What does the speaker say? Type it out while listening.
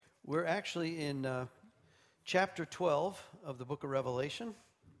We're actually in chapter 12 of the book of Revelation.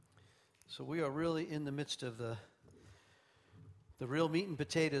 So we are really in the midst of the real meat and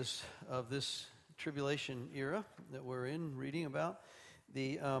potatoes of this tribulation era that we're in, reading about.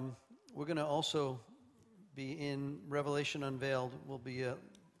 We're going to also be in Revelation Unveiled. We'll be, and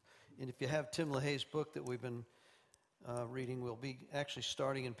if you have Tim LaHaye's book that we've been reading, we'll be actually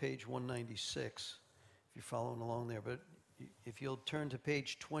starting in page 196, if you're following along there. But if you'll turn to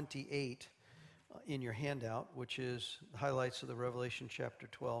page 28 in your handout, which is highlights of the Revelation chapter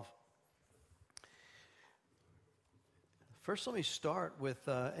 12. First, let me start with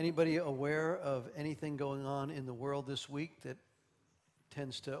anybody aware of anything going on in the world this week that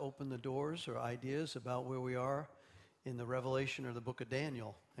tends to open the doors or ideas about where we are in the Revelation or the book of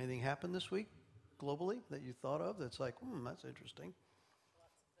Daniel? Anything happened this week globally that you thought of that's like, that's interesting?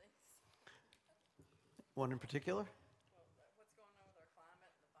 Lots of things. One in particular? What's going on with our climate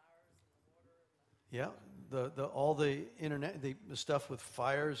and the fires and the water? Yeah, all the internet, the stuff with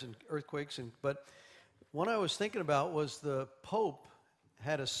fires and earthquakes, but one I was thinking about was the Pope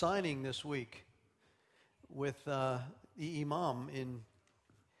had a signing this week with the Imam in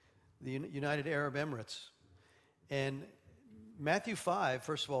the United Arab Emirates. And Matthew 5,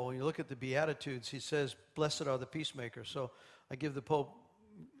 first of all, when you look at the Beatitudes, he says, "Blessed are the peacemakers." So I give the Pope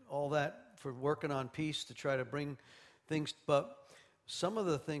all that for working on peace to try to bring things. But some of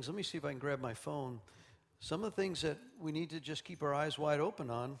the things, let me see if I can grab my phone. Some of the things that we need to just keep our eyes wide open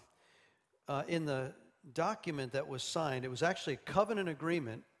on, in the document that was signed, it was actually a covenant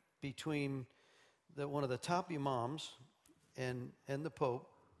agreement between one of the top imams and the Pope.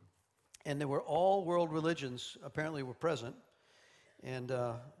 And there were all world religions apparently were present. And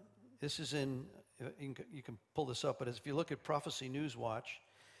this is you can pull this up, but if you look at Prophecy News Watch,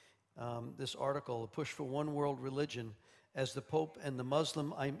 this article, "A Push for One World Religion as the Pope and the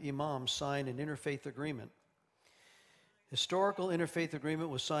Muslim Imam Sign an Interfaith Agreement." Historical interfaith agreement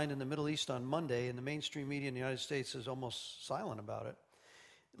was signed in the Middle East on Monday, and the mainstream media in the United States is almost silent about it.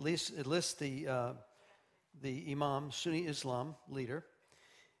 It lists the Imam, Sunni Islam leader,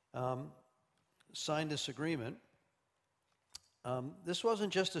 signed this agreement. This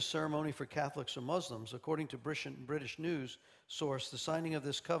wasn't just a ceremony for Catholics or Muslims. According to British news source, the signing of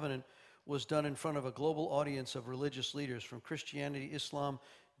this covenant was done in front of a global audience of religious leaders from Christianity, Islam,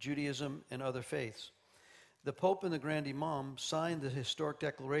 Judaism, and other faiths. The Pope and the Grand Imam signed the historic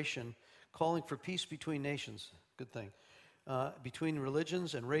declaration calling for peace between nations, good thing, between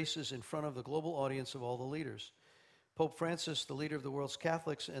religions and races in front of the global audience of all the leaders. Pope Francis, the leader of the world's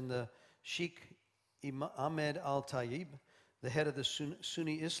Catholics, and the Sheikh Ahmed Al-Tayyib, the head of the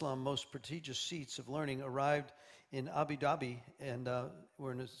Sunni Islam most prestigious seats of learning, arrived in Abu Dhabi and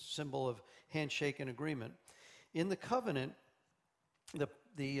were in a symbol of handshake and agreement. In the covenant,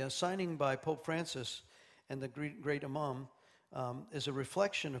 the signing by Pope Francis and the great Imam is a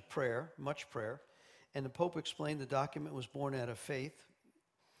reflection of prayer, much prayer, and the Pope explained the document was born out of faith.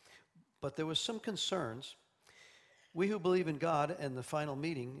 But there was some concerns. We who believe in God and the final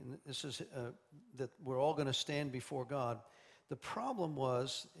meeting, and this is that we're all going to stand before God. The problem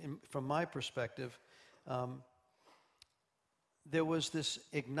was, from my perspective, there was this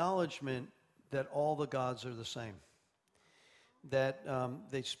acknowledgement that all the gods are the same. That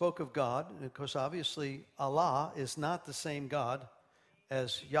they spoke of God, and of course, obviously, Allah is not the same God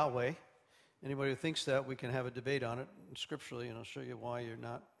as Yahweh. Anybody who thinks that, we can have a debate on it scripturally, and I'll show you why you're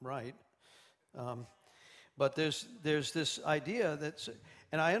not right. But there's this idea that's,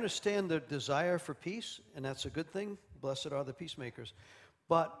 and I understand the desire for peace, and that's a good thing. Blessed are the peacemakers.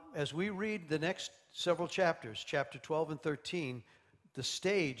 But as we read the next several chapters, chapter 12 and 13, the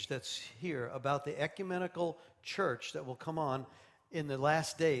stage that's here about the ecumenical church that will come on in the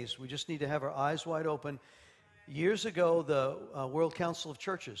last days, we just need to have our eyes wide open. Years ago, the World Council of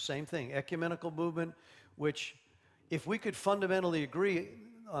Churches, same thing, ecumenical movement, which if we could fundamentally agree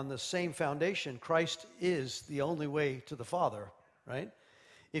on the same foundation, Christ is the only way to the Father, right?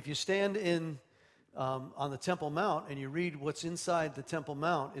 If you stand on the Temple Mount and you read what's inside the Temple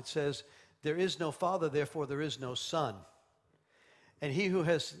Mount, it says, "There is no Father, therefore there is no Son. And he who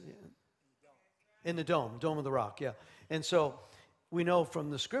has..." In the dome of the rock, yeah. And so we know from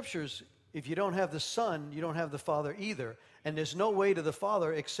the scriptures, if you don't have the Son, you don't have the Father either. And there's no way to the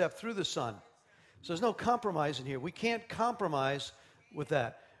Father except through the Son. So there's no compromise in here. We can't compromise with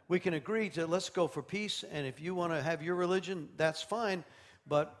that. We can agree to, let's go for peace, and if you want to have your religion, that's fine.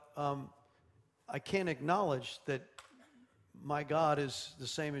 But I can't acknowledge that my God is the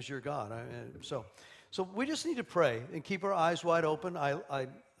same as your God. So we just need to pray and keep our eyes wide open.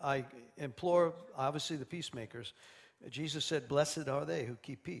 I implore, obviously, the peacemakers Jesus said, blessed are they who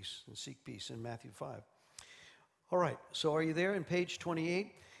keep peace and seek peace in Matthew 5. All right, so are you there in page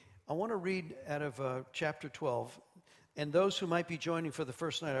 28? I want to read out of chapter 12. And those who might be joining for the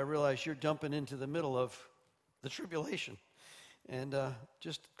first night, I realize you're dumping into the middle of the tribulation. And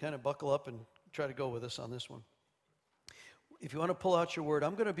just kind of buckle up and try to go with us on this one. If you want to pull out your word,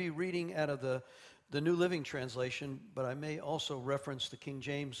 I'm going to be reading out of the New Living Translation, but I may also reference the King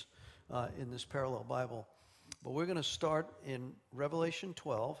James in this parallel Bible. But we're going to start in Revelation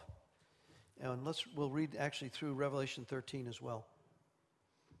 12, and we'll read actually through Revelation 13 as well.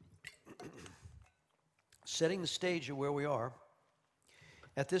 Setting the stage of where we are,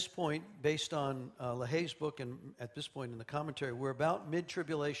 at this point, based on LaHaye's book, and at this point in the commentary, we're about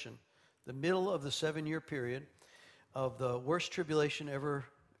mid-tribulation, the middle of the 7-year period of the worst tribulation ever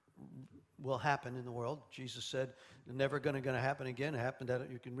will happen in the world. Jesus said, never going to happen again. It happened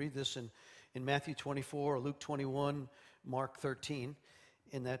you can read this in Matthew 24 or Luke 21, Mark 13,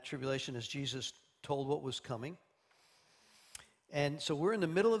 in that tribulation as Jesus told what was coming. And so we're in the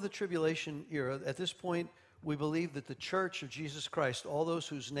middle of the tribulation era. At this point, we believe that the church of Jesus Christ, all those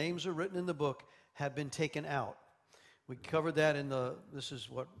whose names are written in the book, have been taken out. We covered that this is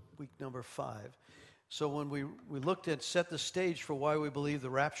week number 5. So when we looked at, set the stage for why we believe the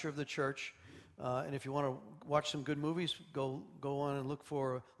rapture of the church, and if you want to watch some good movies, go on and look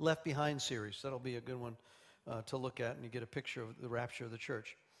for Left Behind series. That'll be a good one to look at, and you get a picture of the rapture of the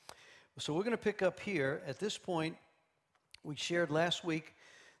church. So we're going to pick up here. At this point, we shared last week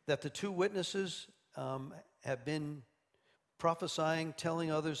that the 2 witnesses have been prophesying,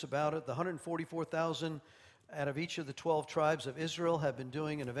 telling others about it. The 144,000 out of each of the 12 tribes of Israel have been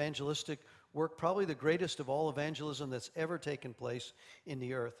doing an evangelistic work, probably the greatest of all evangelism that's ever taken place in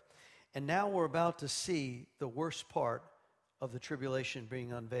the earth. And now we're about to see the worst part of the tribulation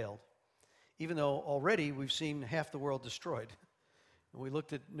being unveiled, even though already we've seen half the world destroyed. And we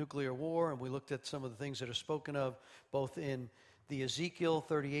looked at nuclear war, and we looked at some of the things that are spoken of both in the Ezekiel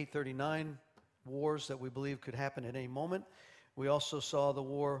 38, 39 wars that we believe could happen at any moment. We also saw the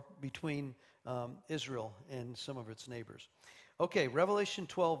war between Israel and some of its neighbors. Okay, Revelation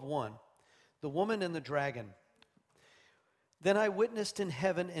 12:1. The woman and the dragon. Then I witnessed in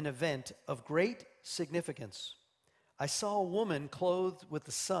heaven an event of great significance. I saw a woman clothed with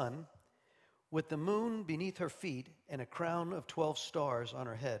the sun, with the moon beneath her feet, and a crown of 12 stars on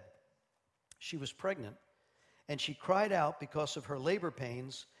her head. She was pregnant, and she cried out because of her labor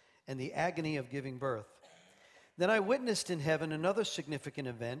pains and the agony of giving birth. Then I witnessed in heaven another significant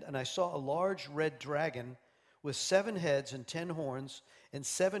event, and I saw a large red dragon with 7 heads and 10 horns and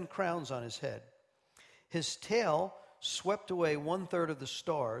 7 crowns on his head. His tail swept away 1/3 of the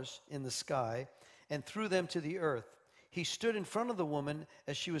stars in the sky and threw them to the earth. He stood in front of the woman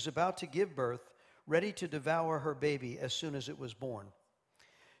as she was about to give birth, ready to devour her baby as soon as it was born.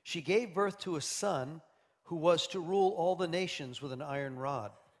 She gave birth to a son who was to rule all the nations with an iron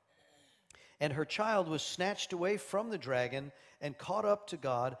rod. And her child was snatched away from the dragon and caught up to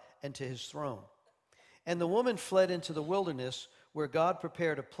God and to his throne. And the woman fled into the wilderness, where God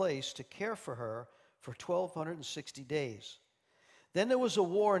prepared a place to care for her for 1,260 days. Then there was a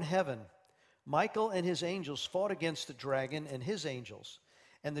war in heaven. Michael and his angels fought against the dragon and his angels.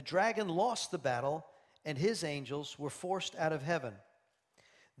 And the dragon lost the battle, and his angels were forced out of heaven.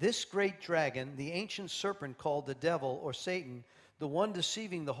 This great dragon, the ancient serpent called the devil or Satan, the one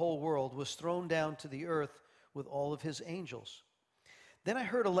deceiving the whole world, was thrown down to the earth with all of his angels. Then I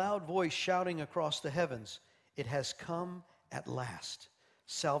heard a loud voice shouting across the heavens, "It has come at last,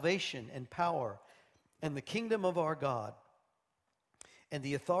 salvation and power and the kingdom of our God and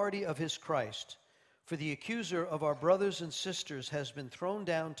the authority of his Christ. For the accuser of our brothers and sisters has been thrown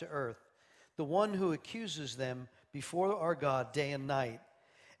down to earth, the one who accuses them before our God day and night.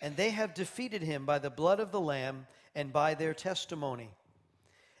 And they have defeated him by the blood of the Lamb and by their testimony.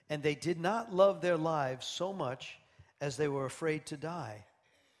 And they did not love their lives so much as they were afraid to die.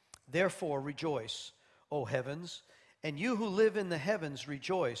 Therefore rejoice, O heavens, and you who live in the heavens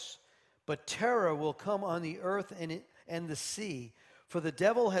rejoice. But terror will come on the earth and the sea, for the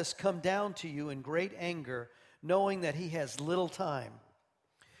devil has come down to you in great anger, knowing that he has little time."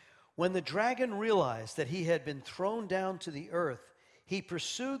 When the dragon realized that he had been thrown down to the earth, he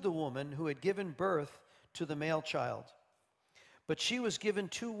pursued the woman who had given birth to the male child. But she was given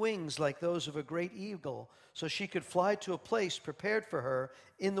 2 wings like those of a great eagle, so she could fly to a place prepared for her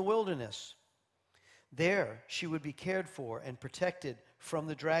in the wilderness. There she would be cared for and protected from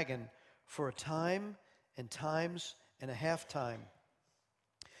the dragon for a time and times and a half time.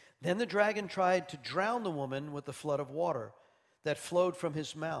 Then the dragon tried to drown the woman with the flood of water that flowed from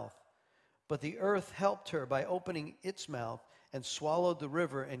his mouth. But the earth helped her by opening its mouth and swallowed the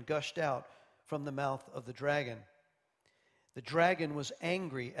river and gushed out from the mouth of the dragon. The dragon was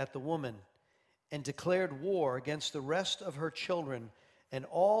angry at the woman and declared war against the rest of her children and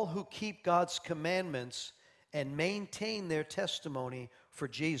all who keep God's commandments and maintain their testimony for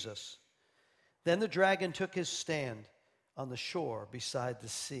Jesus. Then the dragon took his stand on the shore beside the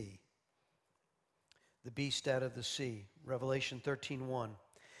sea. The beast out of the sea, Revelation 13:1.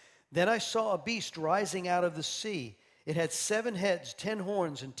 Then I saw a beast rising out of the sea. It had 7 heads, 10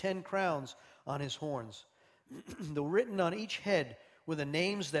 horns, and 10 crowns on his horns. The written on each head were the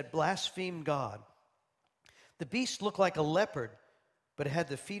names that blasphemed God. The beast looked like a leopard, but it had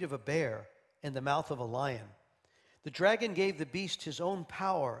the feet of a bear and the mouth of a lion. The dragon gave the beast his own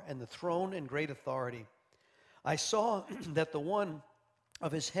power and the throne and great authority. I saw that the one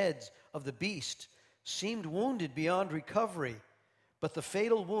of his heads of the beast seemed wounded beyond recovery, but the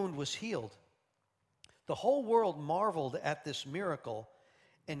fatal wound was healed. The whole world marveled at this miracle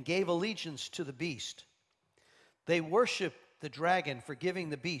and gave allegiance to the beast. They worshiped the dragon for giving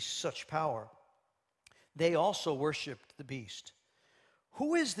the beast such power. They also worshiped the beast.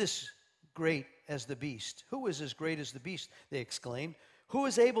 Who is this great as the beast? Who is as great as the beast? They exclaimed. Who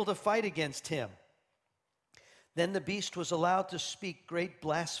is able to fight against him? Then the beast was allowed to speak great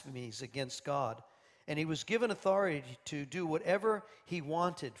blasphemies against God, and he was given authority to do whatever he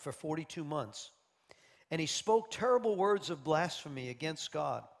wanted for 42 months. And he spoke terrible words of blasphemy against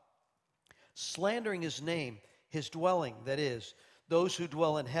God, slandering his name, his dwelling, that is, those who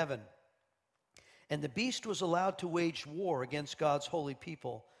dwell in heaven. And the beast was allowed to wage war against God's holy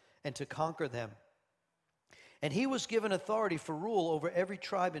people and to conquer them. And he was given authority for rule over every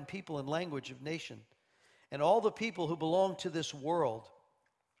tribe and people and language of nation. And all the people who belong to this world,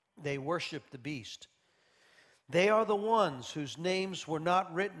 they worship the beast. They are the ones whose names were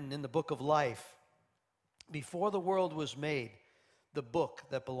not written in the book of life before the world was made, the book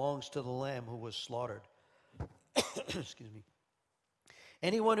that belongs to the Lamb who was slaughtered. Excuse me.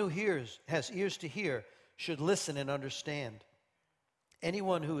 Anyone who has ears to hear, should listen and understand.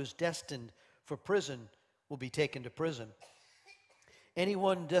 Anyone who is destined for prison will be taken to prison.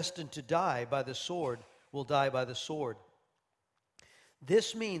 Anyone destined to die by the sword will die by the sword.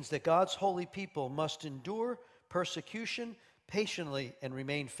 This means that God's holy people must endure persecution patiently and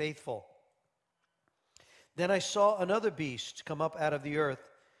remain faithful. Then I saw another beast come up out of the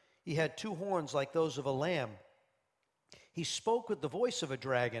earth. He had 2 horns like those of a lamb. He spoke with the voice of a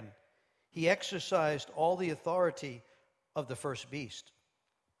dragon. He exercised all the authority of the first beast.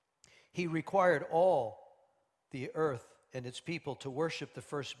 He required all the earth and its people to worship the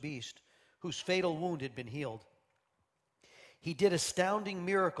first beast, whose fatal wound had been healed. He did astounding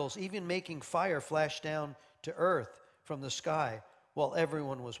miracles, even making fire flash down to earth from the sky while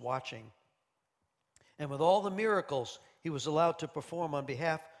everyone was watching. And with all the miracles he was allowed to perform on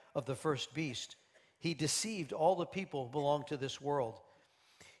behalf of the first beast, he deceived all the people who belong to this world.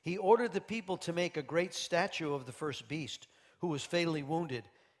 He ordered the people to make a great statue of the first beast, who was fatally wounded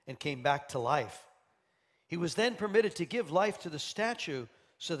and came back to life. He was then permitted to give life to the statue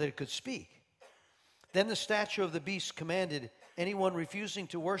so that it could speak. Then the statue of the beast commanded anyone refusing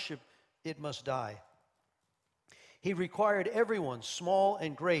to worship it must die. He required everyone, small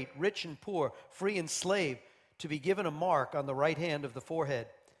and great, rich and poor, free and slave, to be given a mark on the right hand of the forehead.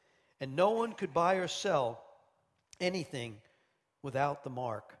 And no one could buy or sell anything without the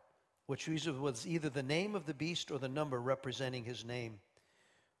mark, which was either the name of the beast or the number representing his name.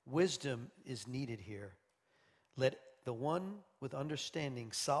 Wisdom is needed here. Let the one with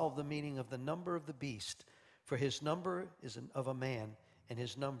understanding solve the meaning of the number of the beast, for his number is of a man, and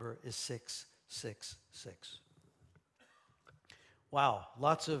his number is 666. Wow,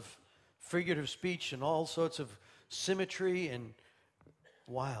 lots of figurative speech and all sorts of symmetry and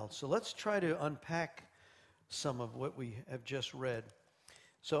wild. So let's try to unpack some of what we have just read.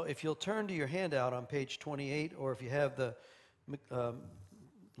 So if you'll turn to your handout on page 28, or if you have the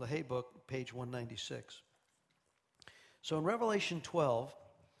LaHaye book, page 196. So in Revelation 12,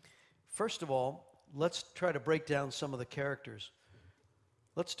 first of all, let's try to break down some of the characters.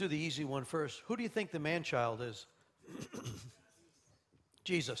 Let's do the easy one first. Who do you think the man-child is?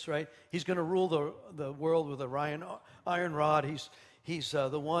 Jesus, right? He's going to rule the world with an iron rod. He's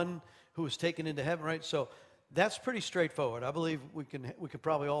the one who was taken into heaven, right? So that's pretty straightforward. I believe we could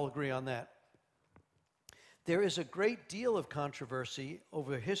probably all agree on that. There is a great deal of controversy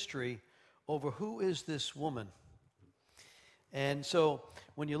over history over who is this woman. And so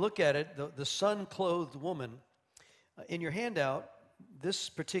when you look at it, the sun-clothed woman, in your handout, this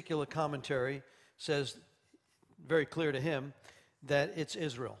particular commentary says, very clear to him, that it's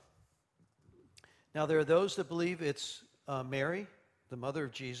Israel. Now, there are those that believe it's Mary, the mother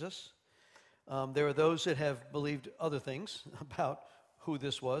of Jesus. There are those that have believed other things about who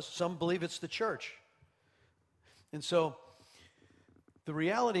this was. Some believe it's the church. And so the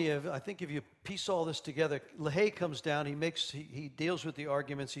reality of, I think if you piece all this together, LaHaye comes down, he deals with the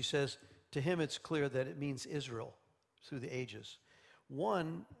arguments. He says, to him it's clear that it means Israel through the ages.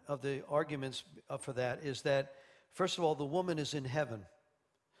 One of the arguments for that is that, first of all, the woman is in heaven.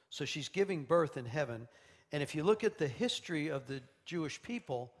 So she's giving birth in heaven. And if you look at the history of the Jewish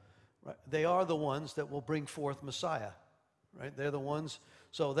people, right, they are the ones that will bring forth Messiah. Right? They're the ones.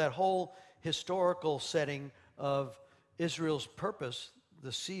 So that whole historical setting of Israel's purpose,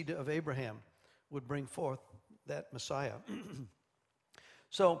 the seed of Abraham, would bring forth that Messiah.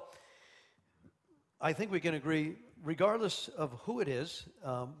 So I think we can agree, regardless of who it is,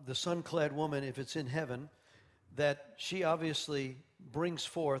 the sun-clad woman, if it's in heaven, that she obviously brings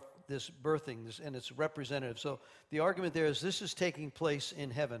forth this birthing, and it's representative. So the argument there is this is taking place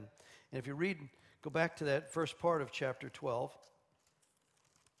in heaven. And if you go back to that first part of chapter 12.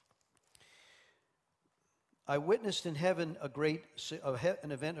 I witnessed in heaven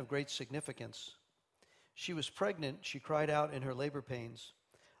an event of great significance. She was pregnant. She cried out in her labor pains.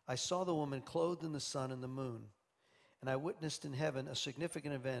 I saw the woman clothed in the sun and the moon. And I witnessed in heaven a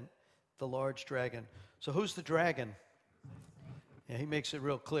significant event, the large dragon. So who's the dragon? Yeah, he makes it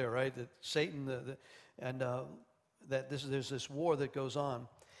real clear, right? That Satan, that there's this war that goes on.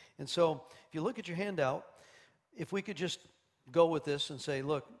 And so if you look at your handout, if we could just go with this and say,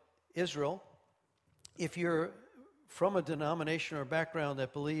 look, Israel, if you're from a denomination or background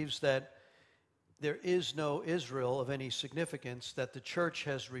that believes that there is no Israel of any significance, that the church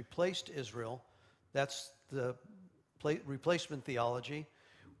has replaced Israel, that's the replacement theology,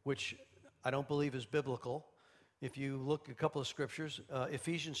 which I don't believe is biblical. If you look at a couple of scriptures,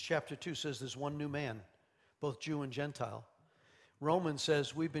 Ephesians chapter 2 says there's one new man, both Jew and Gentile. Romans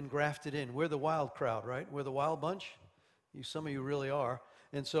says we've been grafted in. We're the wild crowd, right? We're the wild bunch. Some of you really are.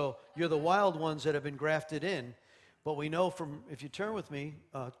 And so you're the wild ones that have been grafted in. But we know from, if you turn with me,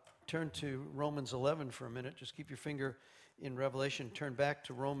 turn to Romans 11 for a minute. Just keep your finger in Revelation. Turn back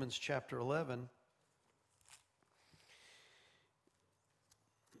to Romans chapter 11.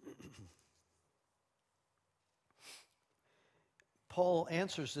 Paul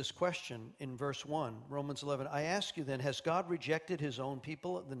answers this question in verse 1, Romans 11. I ask you then, has God rejected his own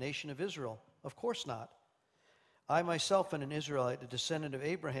people, the nation of Israel? Of course not. I myself am an Israelite, a descendant of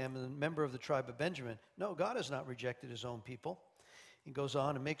Abraham, and a member of the tribe of Benjamin. No, God has not rejected his own people. He goes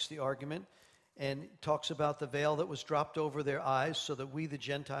on and makes the argument and talks about the veil that was dropped over their eyes so that we, the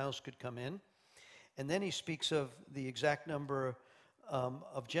Gentiles, could come in. And then he speaks of the exact number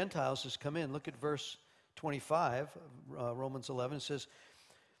of Gentiles has come in. Look at verse 25, Romans 11. It says,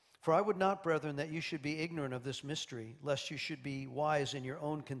 for I would not, brethren, that you should be ignorant of this mystery, lest you should be wise in your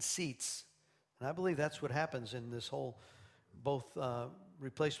own conceits. And I believe that's what happens in this whole, both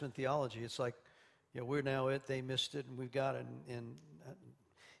replacement theology. It's like, we're now it, they missed it, and we've got it. And he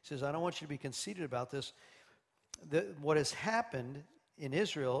says, I don't want you to be conceited about this. What has happened in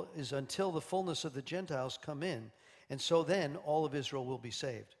Israel is until the fullness of the Gentiles come in, and so then all of Israel will be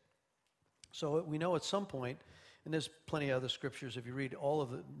saved. So we know at some point, and there's plenty of other scriptures, if you read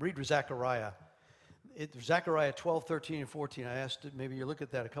read Zechariah. Zechariah 12, 13, and 14, I asked, maybe you look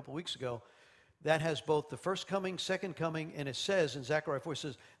at that a couple weeks ago. That has both the first coming, second coming, and it says in Zechariah 4, it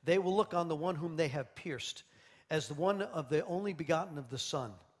says, they will look on the one whom they have pierced as the one of the only begotten of the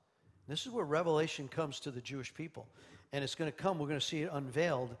Son. This is where Revelation comes to the Jewish people. And it's going to come, we're going to see it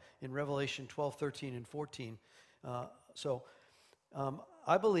unveiled in Revelation 12, 13, and 14.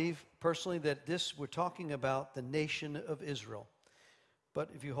 I believe personally that we're talking about the nation of Israel.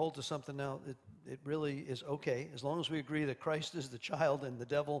 But if you hold to something now, it really is okay. As long as we agree that Christ is the child and the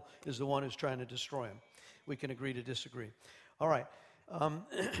devil is the one who's trying to destroy him. We can agree to disagree. All right.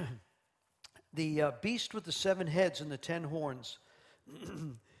 The beast with the 7 heads and the 10 horns.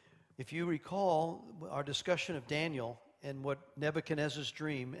 If you recall our discussion of Daniel and what Nebuchadnezzar's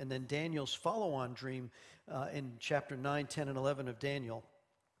dream, and then Daniel's follow-on dream in chapter 9, 10, and 11 of Daniel.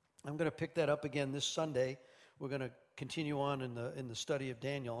 I'm going to pick that up again this Sunday. We're going to continue on in the study of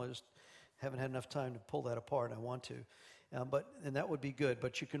Daniel. I just haven't had enough time to pull that apart. I want to. And that would be good.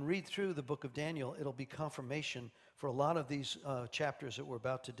 But you can read through the book of Daniel. It'll be confirmation for a lot of these chapters that we're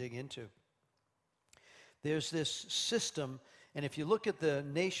about to dig into. There's this system, and if you look at the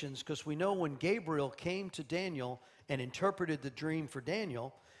nations, because we know when Gabriel came to Daniel and interpreted the dream for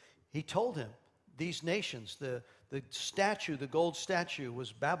Daniel, he told him, these nations, the statue, the gold statue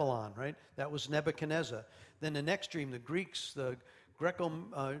was Babylon, right? That was Nebuchadnezzar. Then the next dream, the Greeks, the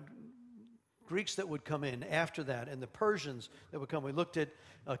Greeks that would come in after that, and the Persians that would come. We looked at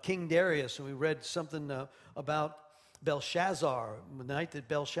King Darius, and we read something about Belshazzar, the night that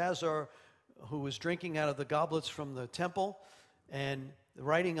Belshazzar, who was drinking out of the goblets from the temple, and the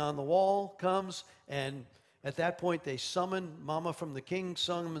writing on the wall comes, and at that point they summon Mama from the king,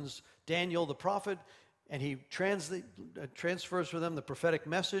 summons Daniel the prophet, and he transfers for them the prophetic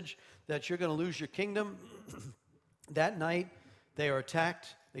message that you're going to lose your kingdom. That night they are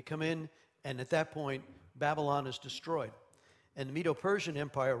attacked, they come in, and at that point Babylon is destroyed. And the Medo-Persian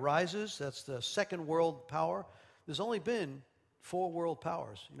Empire rises. That's the second world power. There's only been 4 world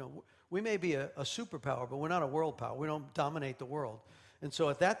powers. You know, we may be a superpower, but we're not a world power. We don't dominate the world. And so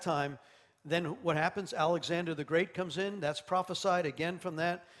at that time, then what happens? Alexander the Great comes in. That's prophesied again from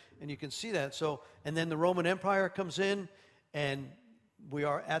that, and you can see that. So, and then the Roman Empire comes in, and we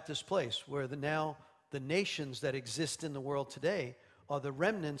are at this place where now the nations that exist in the world today are the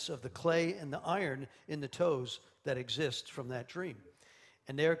remnants of the clay and the iron in the toes that exist from that dream.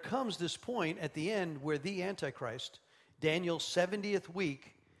 And there comes this point at the end where the Antichrist, Daniel's 70th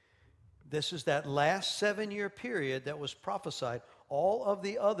week, this is that last 7-year period that was prophesied. All of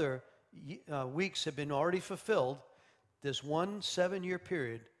the other weeks have been already fulfilled. There's one 7-year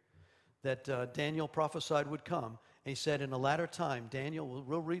period that Daniel prophesied would come. And he said in a latter time, Daniel,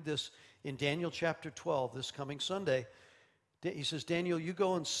 we'll read this in Daniel chapter 12 this coming Sunday. He says, Daniel, you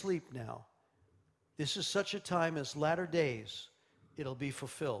go and sleep now. This is such a time as latter days, it'll be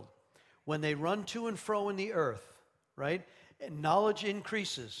fulfilled. When they run to and fro in the earth, right, and knowledge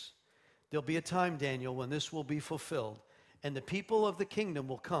increases, there'll be a time, Daniel, when this will be fulfilled. And the people of the kingdom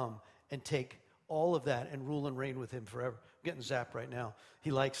will come and take all of that and rule and reign with him forever. I'm getting zapped right now.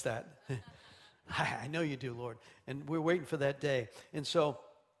 He likes that. I know you do, Lord. And we're waiting for that day. And so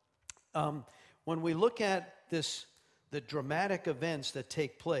when we look at this, the dramatic events that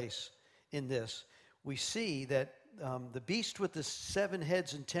take place in this, we see that the beast with the 7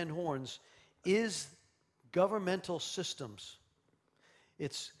 heads and 10 horns is governmental systems.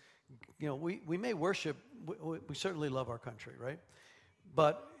 It's, you know, we may worship, we certainly love our country, right?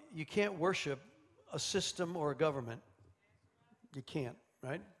 But you can't worship a system or a government. You can't,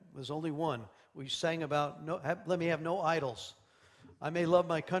 right? There's only one. We sang about, let me have no idols. I may love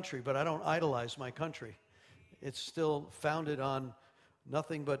my country, but I don't idolize my country. It's still founded on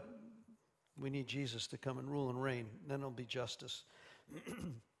nothing but we need Jesus to come and rule and reign. Then there'll be justice.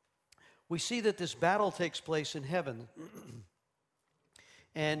 We see that this battle takes place in heaven.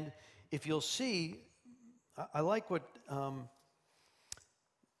 And if you'll see, I like what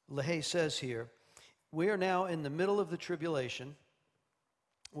LaHaye says here. We are now in the middle of the tribulation.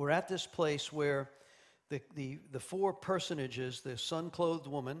 We're at this place where the 4 personages, the sun-clothed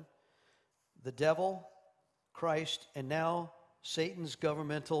woman, the devil, Christ, and now Satan's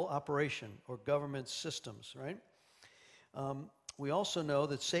governmental operation or government systems, right? We also know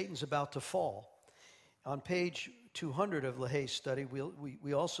that Satan's about to fall. On page 200 of LaHaye's study,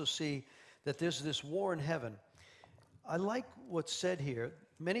 we also see that there's this war in heaven. I like what's said here.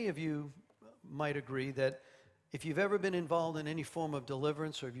 Many of you might agree that if you've ever been involved in any form of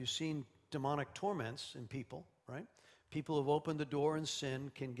deliverance or if you've seen demonic torments in people, right? People who've opened the door in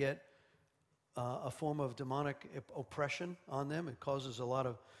sin can get a form of demonic oppression on them. It causes a lot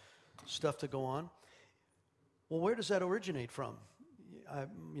of stuff to go on. Well, where does that originate from?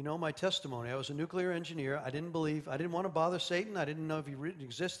 You know my testimony. I was a nuclear engineer. I didn't want to bother Satan. I didn't know if he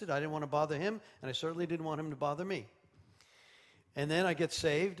existed. I didn't want to bother him, and I certainly didn't want him to bother me. And then I get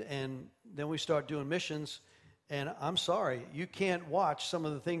saved, and then we start doing missions, and I'm sorry, you can't watch some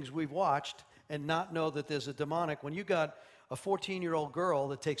of the things we've watched and not know that there's a demonic. When you got a 14-year-old girl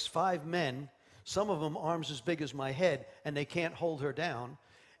that takes 5 men, some of them arms as big as my head, and they can't hold her down,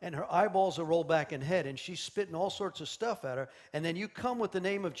 and her eyeballs are rolled back in head, and she's spitting all sorts of stuff at her, and then you come with the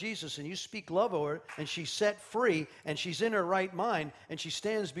name of Jesus, and you speak love over her, and she's set free, and she's in her right mind, and she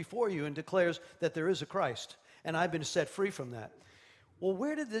stands before you and declares that there is a Christ, and I've been set free from that. Well,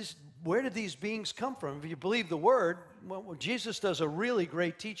 where did these beings come from? If you believe the Word, well, Jesus does a really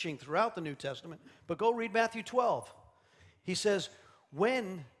great teaching throughout the New Testament, but go read Matthew 12. He says,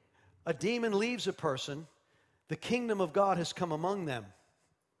 when a demon leaves a person, the kingdom of God has come among them,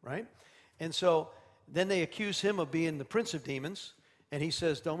 right? And so then they accuse him of being the prince of demons, and he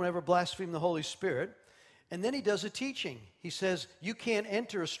says, don't ever blaspheme the Holy Spirit. And then he does a teaching. He says, you can't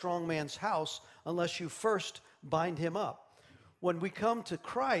enter a strong man's house unless you first bind him up. When we come to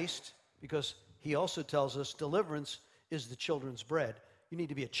Christ, because he also tells us deliverance is the children's bread. You need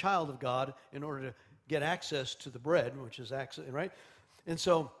to be a child of God in order to get access to the bread, which is access, right? And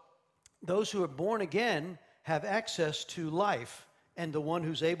so those who are born again have access to life and the one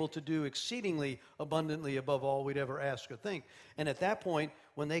who's able to do exceedingly abundantly above all we'd ever ask or think. And at that point,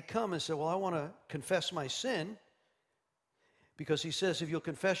 when they come and say, well, I want to confess my sin, because he says if you'll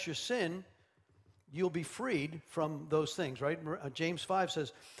confess your sin, you'll be freed from those things, right? James 5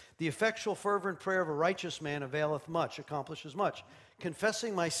 says, the effectual fervent prayer of a righteous man availeth much, accomplishes much.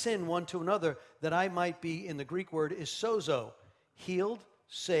 Confessing my sin one to another, that I might be, in the Greek word, is sozo, healed,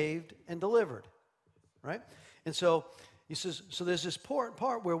 saved, and delivered, right? And so he says, so there's this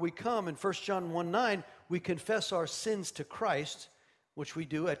part where we come in 1 John 1:9, we confess our sins to Christ, which we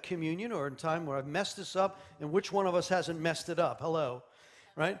do at communion or in time where I've messed this up, and which one of us hasn't messed it up? Hello,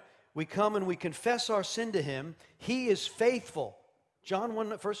 right? We come and we confess our sin to him. He is faithful. 1 John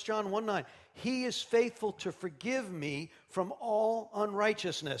 1:9. He is faithful to forgive me from all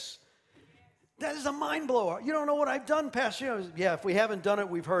unrighteousness. That is a mind blower. You don't know what I've done, Pastor. Yeah, if we haven't done it,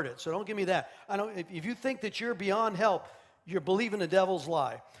 we've heard it. So don't give me that. If you think that you're beyond help, you're believing the devil's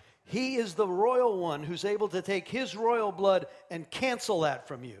lie. He is the royal one who's able to take his royal blood and cancel that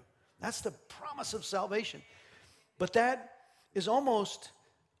from you. That's the promise of salvation. But that is almost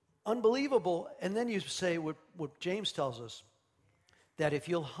unbelievable. And then you say what James tells us, that if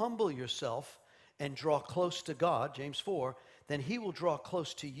you'll humble yourself and draw close to God, James 4, then he will draw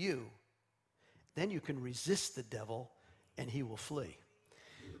close to you. Then you can resist the devil and he will flee.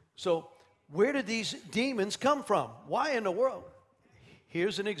 So where did these demons come from? Why in the world?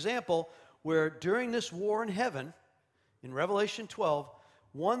 Here's an example where during this war in heaven, in Revelation 12,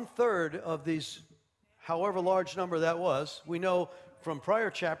 1/3 of these, however large number that was, we know from prior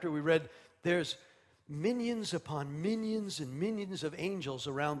chapter we read there's minions upon minions and minions of angels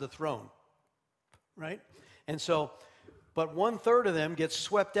around the throne, right? And so, but 1/3 of them gets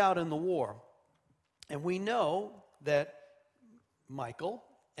swept out in the war. And we know that Michael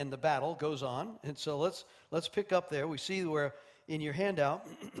and the battle goes on. And so let's pick up there. We see where in your handout,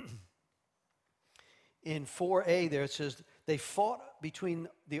 in 4a there it says, they fought between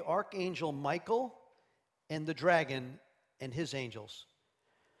the archangel Michael and the dragon and his angels.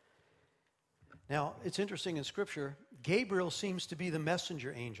 Now, it's interesting in Scripture, Gabriel seems to be the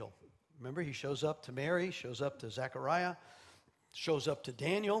messenger angel. Remember, he shows up to Mary, shows up to Zechariah, shows up to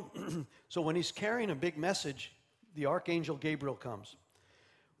Daniel. So when he's carrying a big message, the archangel Gabriel comes.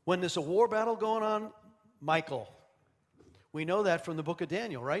 When there's a war battle going on, Michael. We know that from the book of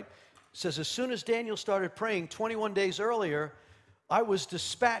Daniel, right? It says, as soon as Daniel started praying 21 days earlier, I was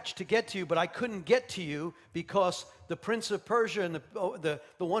dispatched to get to you, but I couldn't get to you because the prince of Persia and the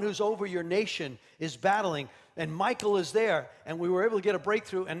one who's over your nation is battling, and Michael is there, and we were able to get a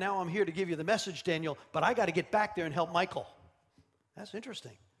breakthrough, and now I'm here to give you the message, Daniel, but I got to get back there and help Michael. That's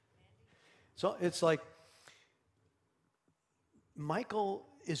interesting. So it's like Michael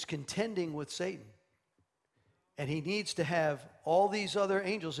is contending with Satan, and he needs to have all these other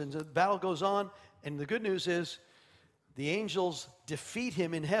angels, and the battle goes on, and the good news is the angels defeat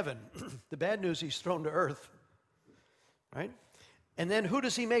him in heaven. The bad news, he's thrown to earth, right? And then who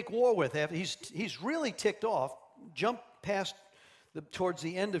does he make war with? He's really ticked off. Jump past towards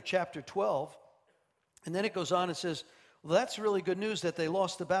the end of chapter 12, and then it goes on and says, well, that's really good news that they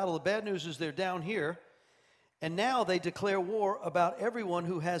lost the battle. The bad news is they're down here, and now they declare war about everyone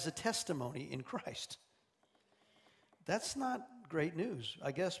who has a testimony in Christ. That's not great news,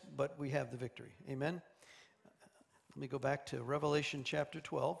 I guess, but we have the victory. Amen? Let me go back to Revelation chapter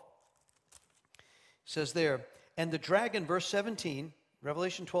 12. It says there, and the dragon, verse 17,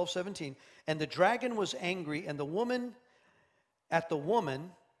 Revelation 12:17, and the dragon was angry, and the woman,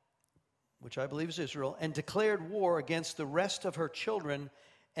 which I believe is Israel, and declared war against the rest of her children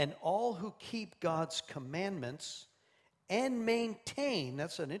and all who keep God's commandments and maintain,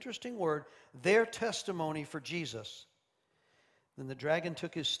 that's an interesting word, their testimony for Jesus. Then the dragon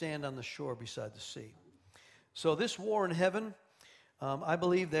took his stand on the shore beside the sea. So this war in heaven, I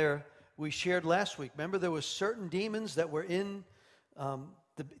believe we shared last week. Remember, there were certain demons that were in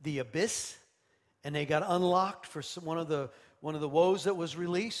the abyss, and they got unlocked for one of the woes that was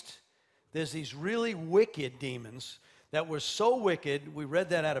released. There's these really wicked demons that were so wicked. We read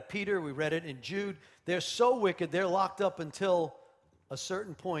that out of Peter. We read it in Jude. They're so wicked, they're locked up until a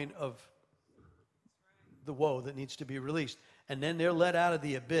certain point of the woe that needs to be released. And then they're let out of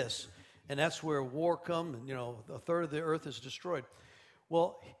the abyss. And that's where war comes, and, a third of the earth is destroyed.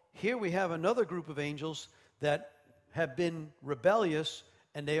 Well, here we have another group of angels that have been rebellious,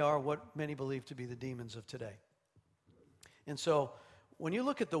 and they are what many believe to be the demons of today. And so when you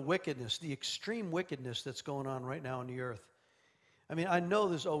look at the wickedness, the extreme wickedness that's going on right now on the earth, I mean, I know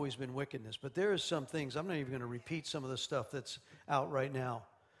there's always been wickedness, but there is some things, I'm not even going to repeat some of the stuff that's out right now,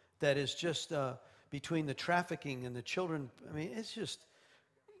 that is just between the trafficking and the children. I mean, it's just,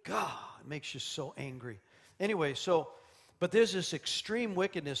 God, it makes you so angry. Anyway, but there's this extreme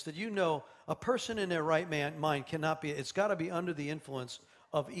wickedness that a person in their right mind cannot be. It's got to be under the influence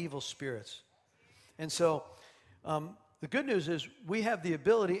of evil spirits. And so the good news is we have the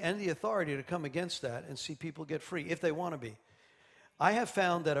ability and the authority to come against that and see people get free if they want to be. I have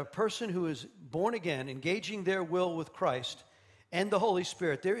found that a person who is born again, engaging their will with Christ and the Holy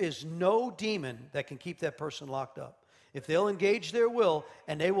Spirit, there is no demon that can keep that person locked up. If they'll engage their will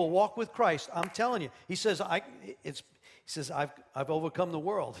and they will walk with Christ, I'm telling you, he says, I've overcome the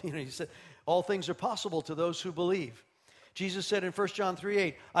world. He said, all things are possible to those who believe. Jesus said in 1 John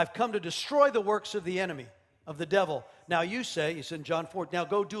 3:8, I've come to destroy the works of the enemy, of the devil. Now you say, he said in John 4, now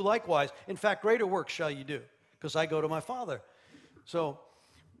go do likewise. In fact, greater works shall you do, because I go to my Father. So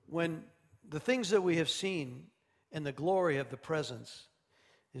when the things that we have seen and the glory of the presence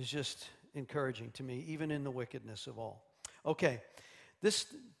is just encouraging to me, even in the wickedness of all. Okay, this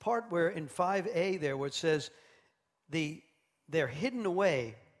part where in 5a there, where it says they're hidden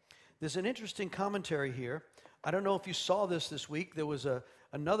away, there's an interesting commentary here. I don't know if you saw this week. There was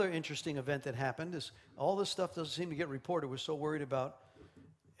another interesting event that happened. All this stuff doesn't seem to get reported. We're so worried about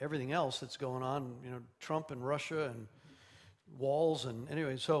everything else that's going on, Trump and Russia and walls. And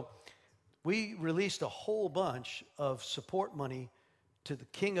anyway, so we released a whole bunch of support money to the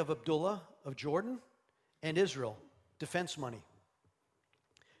King of Abdullah of Jordan and Israel, defense money.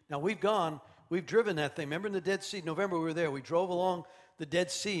 Now we've driven that thing. Remember in the Dead Sea, November we were there. We drove along the Dead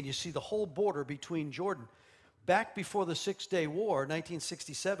Sea, and you see the whole border between Jordan. Back before the Six-Day War,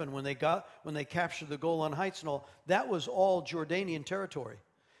 1967, when they captured the Golan Heights and all, that was all Jordanian territory.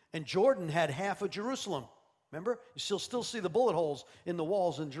 And Jordan had half of Jerusalem. Remember? You still see the bullet holes in the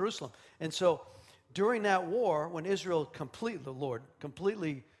walls in Jerusalem. And so during that war, when Israel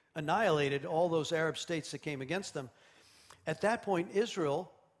completely annihilated all those Arab states that came against them, at that point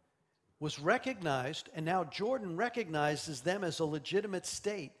Israel was recognized, and now Jordan recognizes them as a legitimate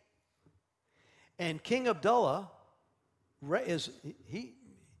state. And King Abdullah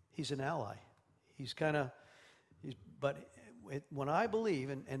he's an ally. When I believe,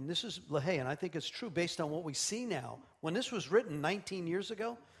 and this is LaHaye, and I think it's true based on what we see now. When this was written 19 years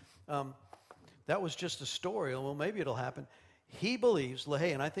ago, that was just a story. Well, maybe it'll happen. He believes,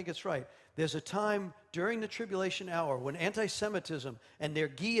 LaHaye, and I think it's right, there's a time during the tribulation hour when anti-Semitism and they're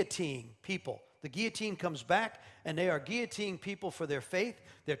guillotining people. The guillotine comes back, and they are guillotining people for their faith.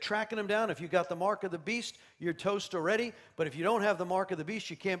 They're tracking them down. If you got the mark of the beast, you're toast already. But if you don't have the mark of the beast,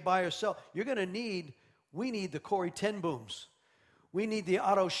 you can't buy or sell. We need the Corrie ten Booms. We need the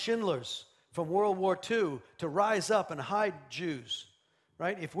Otto Schindlers from World War II to rise up and hide Jews,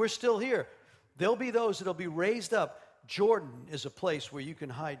 right? If we're still here, there'll be those that'll be raised up. Jordan is a place where you can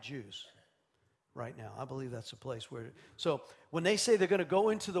hide Jews right now. I believe that's a place where. So when they say they're going to go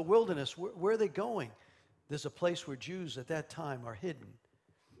into the wilderness, where are they going? There's a place where Jews at that time are hidden.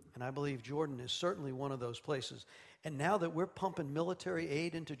 And I believe Jordan is certainly one of those places. And now that we're pumping military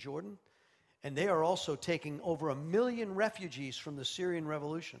aid into Jordan, and they are also taking over 1 million refugees from the Syrian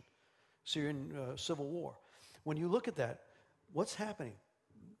revolution, Syrian civil war. When you look at that, what's happening?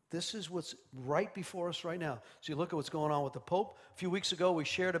 This is what's right before us right now. So you look at what's going on with the Pope. A few weeks ago, we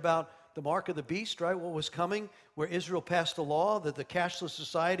shared about the mark of the beast, right? What was coming, where Israel passed a law that the cashless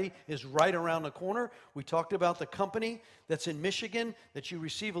society is right around the corner. We talked about the company that's in Michigan, that you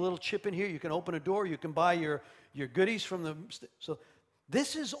receive a little chip in here. You can open a door. You can buy your goodies from the. So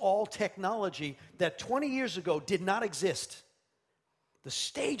this is all technology that 20 years ago did not exist. The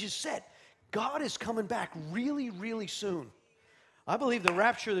stage is set. God is coming back really, really soon. I believe the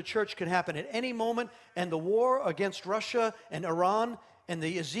rapture of the church can happen at any moment, and the war against Russia and Iran and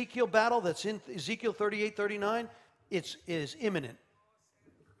the Ezekiel battle that's in Ezekiel 38, 39, it is imminent,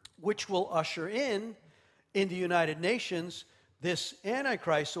 which will usher in the United Nations, this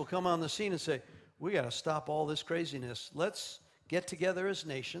Antichrist will come on the scene and say, we got to stop all this craziness. Let's get together as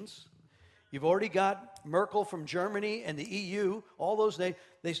nations. You've already got Merkel from Germany and the EU, all those,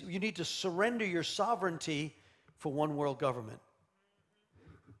 you need to surrender your sovereignty for one world government.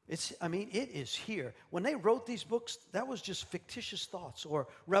 It is here. When they wrote these books, that was just fictitious thoughts or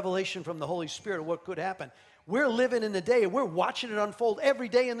revelation from the Holy Spirit of what could happen. We're living in the day, and we're watching it unfold every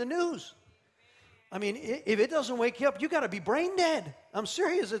day in the news. If it doesn't wake you up, you got to be brain dead. I'm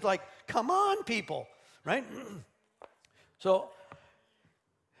serious. It's like, come on, people, right? So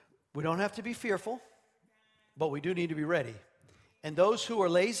we don't have to be fearful, but we do need to be ready. And those who are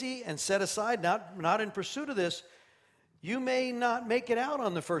lazy and set aside, not in pursuit of this, you may not make it out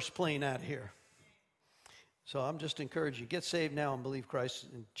on the first plane out here. So I'm just encouraging you, get saved now and believe Christ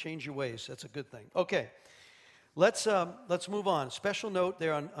and change your ways. That's a good thing. Okay, let's move on. Special note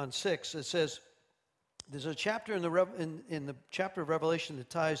there on 6. It says, there's a chapter in the chapter of Revelation that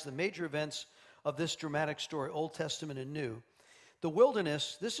ties the major events of this dramatic story, Old Testament and New. The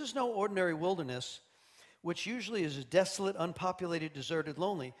wilderness, this is no ordinary wilderness, which usually is desolate, unpopulated, deserted,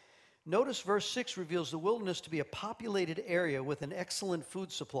 lonely. Notice verse 6 reveals the wilderness to be a populated area with an excellent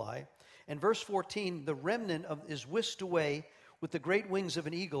food supply. And verse 14, the remnant is whisked away with the great wings of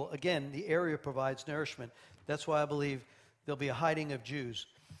an eagle. Again, the area provides nourishment. That's why I believe there'll be a hiding of Jews.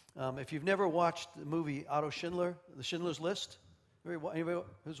 If you've never watched the movie Otto Schindler, The Schindler's List, anybody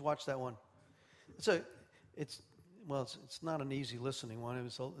who's watched that one? It's not an easy listening one.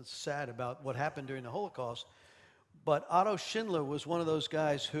 It's sad about what happened during the Holocaust. But Otto Schindler was one of those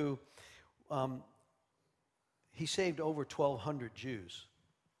guys who he saved over 1,200 Jews.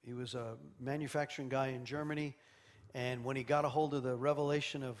 He was a manufacturing guy in Germany, and when he got a hold of the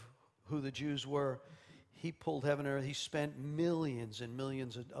revelation of who the Jews were, he pulled heaven and earth. He spent millions and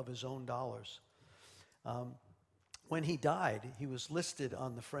millions of his own dollars. When he died, he was listed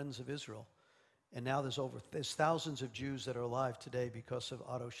on the Friends of Israel. And now there's thousands of Jews that are alive today because of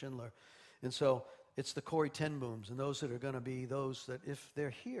Otto Schindler. And so it's the Corrie ten Booms and those that are going to be those that if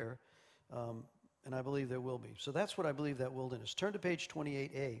they're here, and I believe there will be. So that's what I believe that wilderness. Turn to page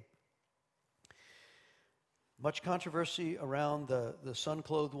 28a. Much controversy around the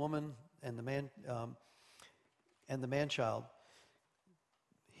sun-clothed woman and the man-child.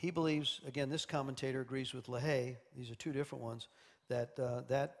 He believes, again, this commentator agrees with LaHaye, these are two different ones, that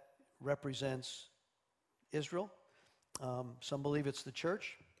that represents Israel. Some believe it's the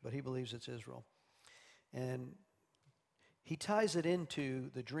church, but he believes it's Israel. And he ties it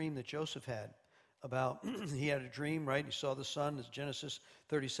into the dream that Joseph had about, he had a dream, right? He saw the sun, it's Genesis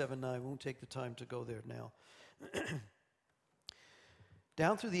 37:9. We won't take the time to go there now.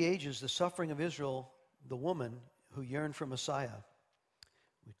 Down through the ages, the suffering of Israel, the woman who yearned for Messiah.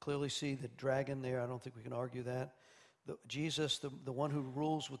 We clearly see the dragon there. I don't think we can argue that. Jesus, the one who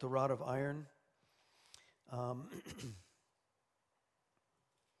rules with the rod of iron. I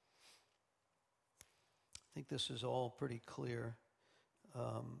think this is all pretty clear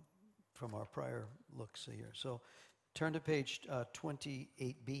from our prior looks here. So turn to page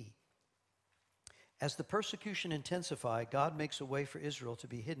 28b. As the persecution intensified, God makes a way for Israel to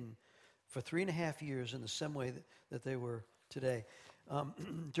be hidden for 3.5 years in the same way that they were today.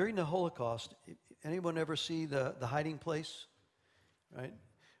 During the Holocaust, anyone ever see the hiding place? Right?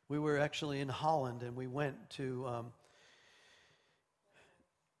 We were actually in Holland, and we went to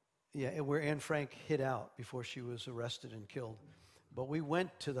where Anne Frank hid out before she was arrested and killed. But we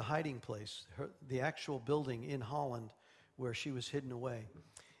went to the hiding place, the actual building in Holland where she was hidden away.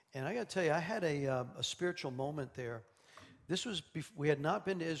 And I got to tell you, I had a spiritual moment there. This was we had not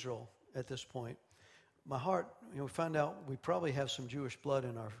been to Israel at this point. My heart, we found out we probably have some Jewish blood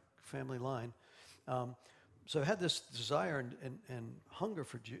in our family line. So I had this desire and hunger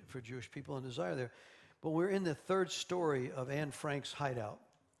for Jewish people and desire there. But we're in the third story of Anne Frank's hideout.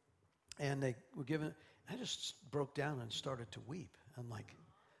 And they were given, I just broke down and started to weep. I'm like,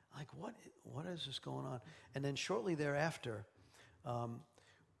 what is this going on? And then shortly thereafter,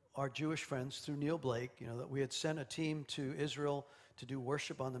 our Jewish friends, through Neil Blake, that we had sent a team to Israel to do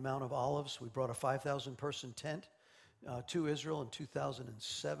worship on the Mount of Olives. We brought a 5,000-person tent to Israel in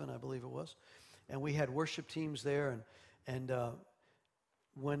 2007, I believe it was. And we had worship teams there. And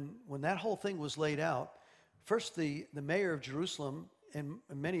when that whole thing was laid out, first the mayor of Jerusalem and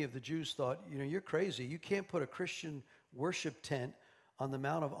many of the Jews thought, you're crazy. You can't put a Christian worship tent on the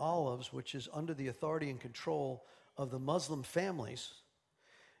Mount of Olives, which is under the authority and control of the Muslim families.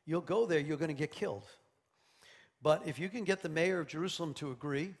 You'll go there, you're going to get killed. But if you can get the mayor of Jerusalem to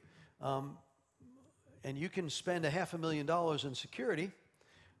agree, and you can spend $500,000 in security,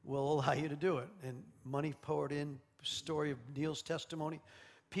 we'll allow you to do it. And money poured in, story of Neil's testimony.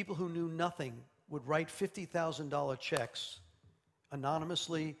 People who knew nothing would write $50,000 checks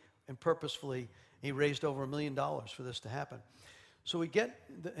anonymously and purposefully. He raised over $1 million for this to happen. So we get,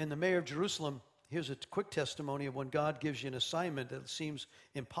 and the mayor of Jerusalem, here's a quick testimony of when God gives you an assignment that seems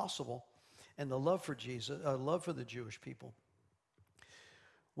impossible, and the love for Jesus, love for the Jewish people.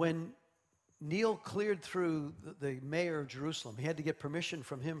 When Neil cleared through the mayor of Jerusalem, he had to get permission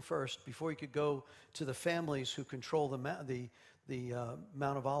from him first before he could go to the families who control the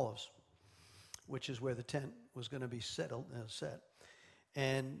Mount of Olives, which is where the tent was going to be set.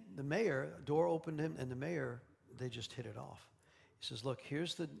 And the mayor, door opened him, and the mayor, they just hit it off. He says, look,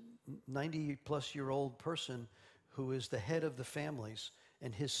 here's the 90-plus-year-old person who is the head of the families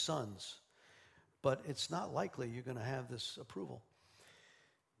and his sons. but it's not likely you're going to have this approval.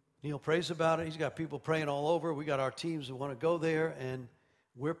 Neil prays about it. He's got people praying all over. We got our teams who want to go there, and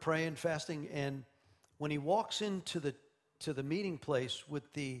we're praying, fasting. And when he walks into the meeting place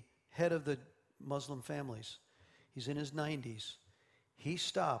with the head of the Muslim families, he's in his 90s. He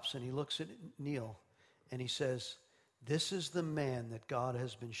stops and he looks at Neil and he says, "This is the man that God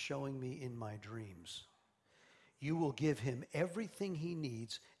has been showing me in my dreams. You will give him everything he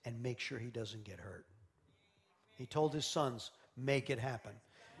needs and make sure he doesn't get hurt." He told his sons, "Make it happen."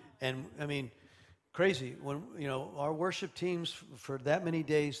 And I mean, crazy. When, our worship teams for that many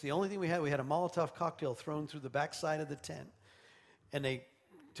days, the only thing we had a Molotov cocktail thrown through the backside of the tent. And they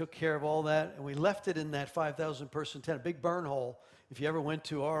took care of all that. And we left it in that 5,000 person tent, a big burn hole. If you ever went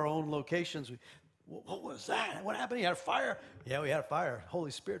to our own locations, what was that? What happened? You had a fire? Yeah, we had a fire,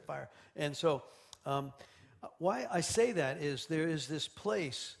 Holy Spirit fire. And so why I say that is there is this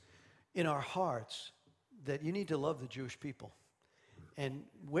place in our hearts that you need to love the Jewish people and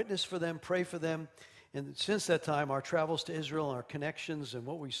witness for them, pray for them. And since that time, our travels to Israel and our connections and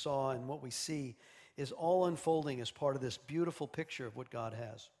what we saw and what we see is all unfolding as part of this beautiful picture of what God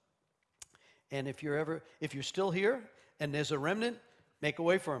has. And if you're still here and there's a remnant, make a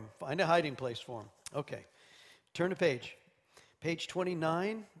way for them. Find a hiding place for them. Okay. Turn to page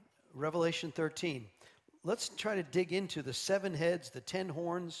 29, Revelation 13. Let's try to dig into the 7 heads, the 10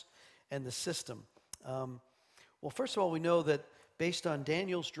 horns, and the system. Well, first of all, we know that based on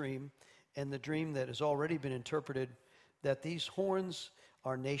Daniel's dream and the dream that has already been interpreted, that these horns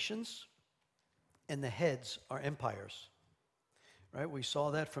are nations and the heads are empires. Right? We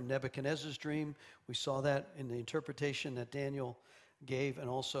saw that from Nebuchadnezzar's dream. We saw that in the interpretation that Daniel gave and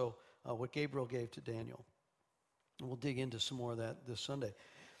also what Gabriel gave to Daniel. And we'll dig into some more of that this Sunday.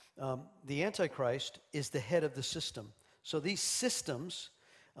 The Antichrist is the head of the system. So these systems,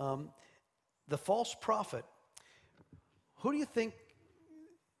 the false prophet, who do you think,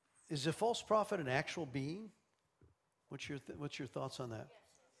 is a false prophet an actual being? What's your thoughts on that?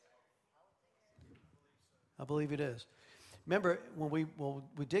 I believe it is. Remember, when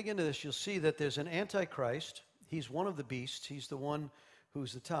we dig into this, you'll see that there's an Antichrist. He's one of the beasts. He's the one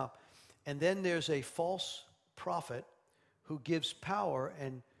who's the top. And then there's a false prophet who gives power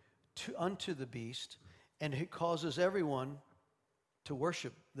unto the beast, and it causes everyone to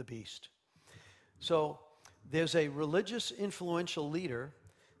worship the beast. So there's a religious influential leader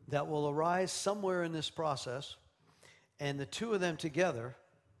that will arise somewhere in this process, and the two of them together,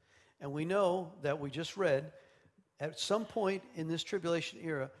 and we know that we just read, at some point in this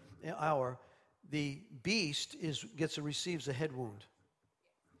tribulation hour, the beast receives a head wound.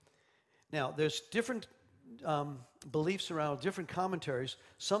 Now, there's different beliefs around, different commentaries.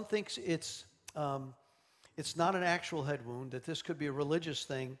 Some thinks it's not an actual head wound, that this could be a religious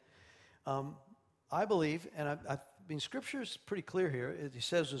thing. I believe, and Scripture's pretty clear here. It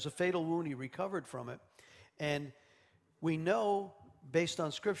says there's a fatal wound. He recovered from it. And we know, based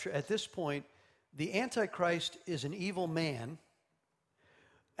on Scripture, at this point, the Antichrist is an evil man.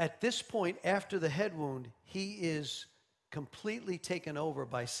 At this point, after the head wound, he is completely taken over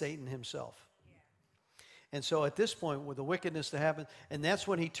by Satan himself. And so at this point, with the wickedness that happened, and that's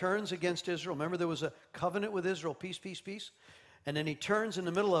when he turns against Israel. Remember, there was a covenant with Israel, peace, peace, peace. And then he turns in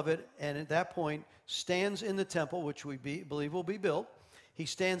the middle of it, and at that point, stands in the temple, which we believe will be built. He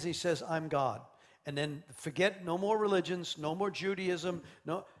stands and he says, "I'm God." And then forget, no more religions, no more Judaism.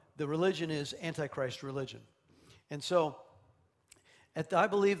 No, the religion is Antichrist religion. And so I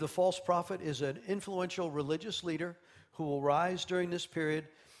believe the false prophet is an influential religious leader who will rise during this period,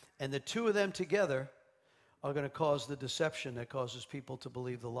 and the two of them together are going to cause the deception that causes people to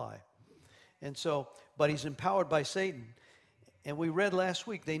believe the lie. And so, but he's empowered by Satan. And we read last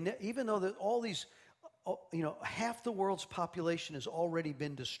week, even though that all these, half the world's population has already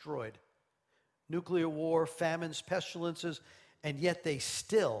been destroyed. Nuclear war, famines, pestilences, and yet they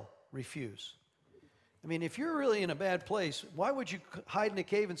still refuse. I mean, if you're really in a bad place, why would you hide in a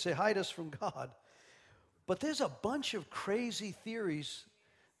cave and say, "Hide us from God"? But there's a bunch of crazy theories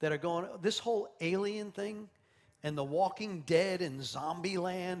that are going on. This whole alien thing and the Walking Dead and Zombie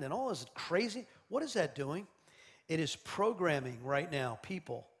Land and all this crazy. What is that doing? It is programming right now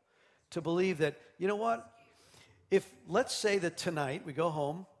people to believe that, you know what? If, let's say that tonight we go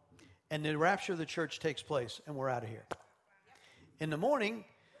home and the rapture of the church takes place and we're out of here. In the morning,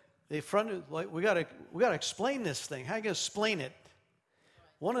 we got to explain this thing. How are you going to explain it?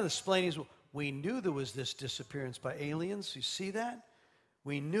 One of the explainings, we knew there was this disappearance by aliens. You see that?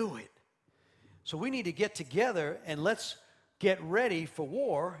 We knew it. So we need to get together and let's get ready for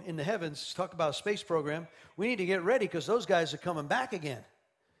war in the heavens. Talk about a space program. We need to get ready because those guys are coming back again.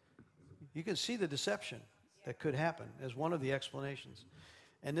 You can see the deception that could happen as one of the explanations.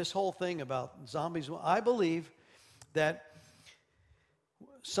 And this whole thing about zombies, I believe that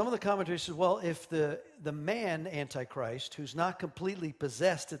some of the commentators say, well, if the man Antichrist, who's not completely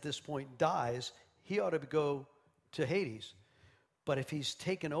possessed at this point, dies, he ought to go to Hades. But if he's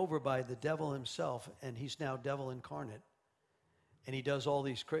taken over by the devil himself, and he's now devil incarnate, and he does all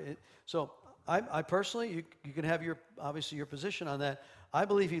these... So I personally, you can have obviously your position on that. I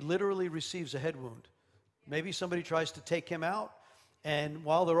believe he literally receives a head wound. Maybe somebody tries to take him out, and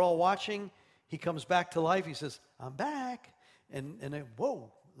while they're all watching, he comes back to life. He says, I'm back. And then,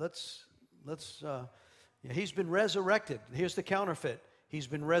 whoa, he's been resurrected. Here's the counterfeit. He's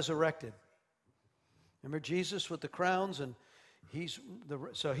been resurrected. Remember Jesus with the crowns, and the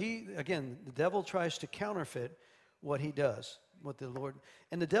devil tries to counterfeit what he does, what the Lord,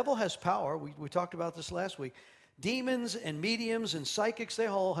 and the devil has power. We talked about this last week. Demons and mediums and psychics, they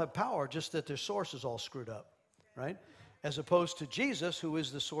all have power, just that their source is all screwed up, right? As opposed to Jesus, who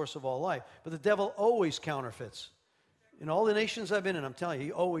is the source of all life. But the devil always counterfeits. In all the nations I've been in, I'm telling you,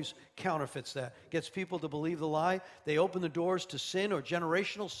 he always counterfeits that. Gets people to believe the lie. They open the doors to sin or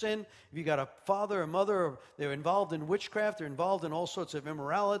generational sin. If you got a father or mother, or they're involved in witchcraft, they're involved in all sorts of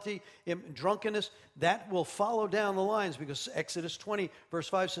immorality, drunkenness, that will follow down the lines, because Exodus 20, verse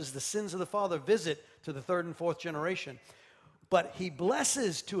 5 says, the sins of the father visit to the third and fourth generation. But he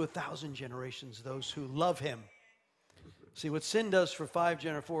blesses to 1,000 generations those who love him. See, what sin does for 5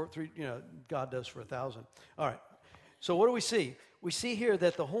 generations, God does for 1,000. All right. So what do we see? We see here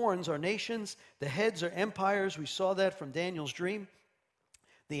that the horns are nations, the heads are empires. We saw that from Daniel's dream.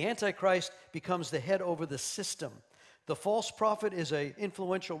 The Antichrist becomes the head over the system. The false prophet is an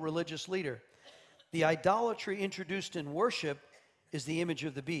influential religious leader. The idolatry introduced in worship is the image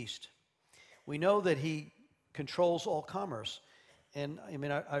of the beast. We know that he controls all commerce. And I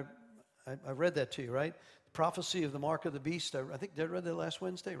mean, I read that to you, right? Prophecy of the mark of the beast. I think I read that last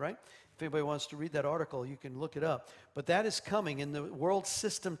Wednesday, right? If anybody wants to read that article, you can look it up. But that is coming in the world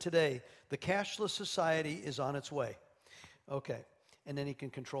system today. The cashless society is on its way. Okay. And then he can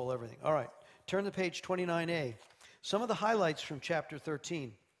control everything. All right. Turn to page 29a. Some of the highlights from chapter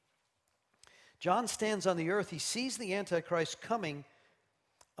 13. John stands on the earth. He sees the Antichrist coming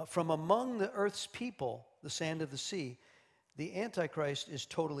from among the earth's people, the sand of the sea. The Antichrist is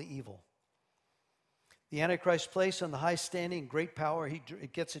totally evil. The Antichrist place on the high standing, great power,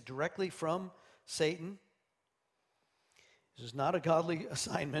 it gets it directly from Satan. This is not a godly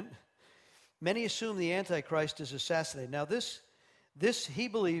assignment. Many assume the Antichrist is assassinated. Now this he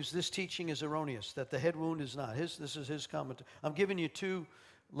believes this teaching is erroneous, that the head wound is not. This is his comment. I'm giving you two.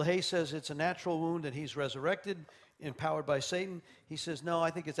 LaHaye says it's a natural wound and he's resurrected, empowered by Satan. He says, no,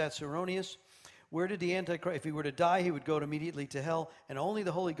 I think that's erroneous. Where did the Antichrist, if he were to die, he would go immediately to hell, and only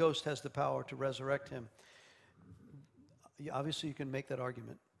the Holy Ghost has the power to resurrect him. Obviously, you can make that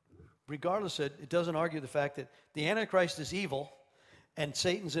argument. Regardless, it doesn't argue the fact that the Antichrist is evil, and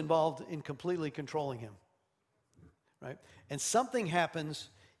Satan's involved in completely controlling him. Right? And something happens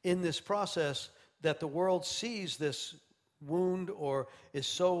in this process that the world sees this wound or is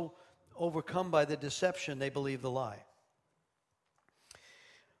so overcome by the deception, they believe the lie.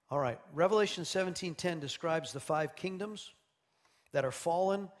 All right, Revelation 17:10 describes the 5 kingdoms that are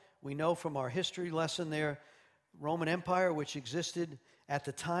fallen. We know from our history lesson there, Roman Empire, which existed at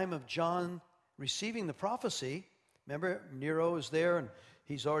the time of John receiving the prophecy. Remember, Nero is there, and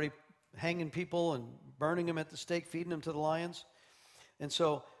he's already hanging people and burning them at the stake, feeding them to the lions. And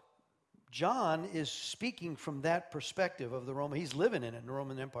so John is speaking from that perspective of the Roman. He's living in it, in the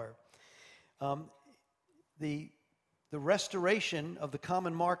Roman Empire. The restoration of the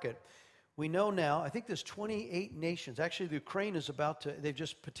common market. We know now, I think there's 28 nations. Actually, the Ukraine is they're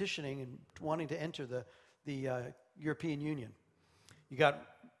just petitioning and wanting to enter the European Union. You got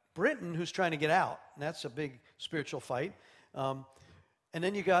Britain, who's trying to get out, and that's a big spiritual fight. And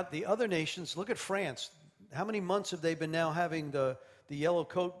then you got the other nations. Look at France. How many months have they been now having the yellow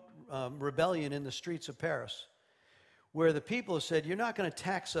coat rebellion in the streets of Paris, where the people have said, you're not going to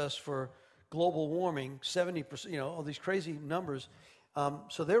tax us for global warming, 70%, all these crazy numbers.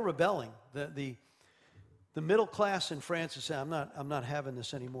 So they're rebelling. The middle class in France is saying, I'm not having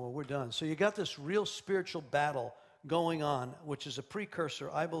this anymore. We're done. So you got this real spiritual battle going on, which is a precursor,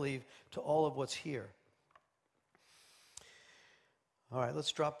 I believe, to all of what's here. All right,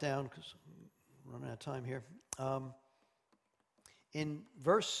 let's drop down because I'm running out of time here. In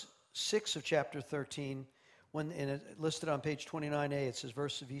verse 6 of chapter 13, and it listed on page 29a, it says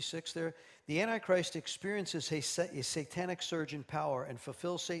verse V6 there, the Antichrist experiences a satanic surge in power and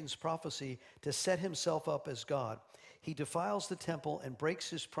fulfills Satan's prophecy to set himself up as God. He defiles the temple and breaks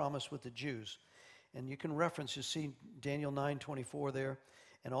his promise with the Jews. And you can reference, you see Daniel 9:24 there,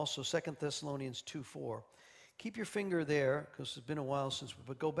 and also 2 Thessalonians 2:4. Keep your finger there, because it's been a while since,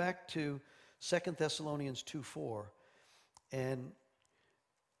 but go back to 2 Thessalonians 2:4. And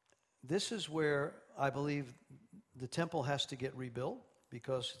this is where I believe the temple has to get rebuilt,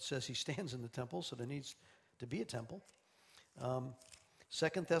 because it says he stands in the temple, so there needs to be a temple.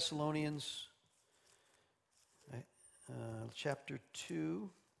 2 Thessalonians chapter 2,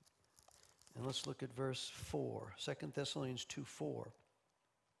 and let's look at verse 4. 2 Thessalonians 2:4.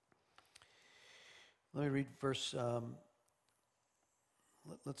 Let me read verse.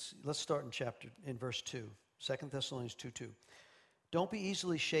 Let's start in verse 2. 2 Thessalonians 2:2. Don't be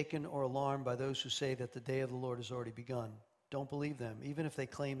easily shaken or alarmed by those who say that the day of the Lord has already begun. Don't believe them, even if they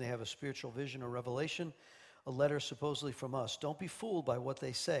claim they have a spiritual vision or revelation, a letter supposedly from us. Don't be fooled by what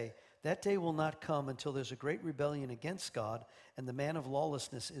they say. That day will not come until there's a great rebellion against God and the man of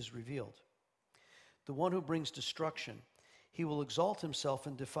lawlessness is revealed, the one who brings destruction. He will exalt himself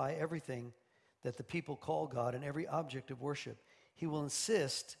and defy everything that the people call God and every object of worship. He will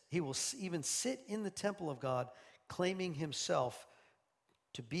even sit in the temple of God, claiming himself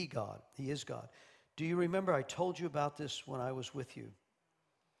to be God. He is God. Do you remember I told you about this when I was with you?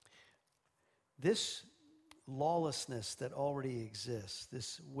 This lawlessness that already exists,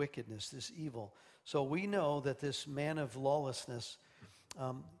 this wickedness, this evil. So we know that this man of lawlessness,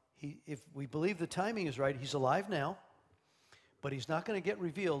 if we believe the timing is right, he's alive now, but he's not going to get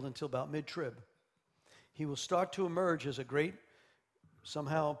revealed until about mid-trib. He will start to emerge as a great,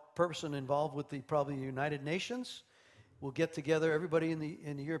 somehow, person involved with probably the United Nations. We'll get together, everybody in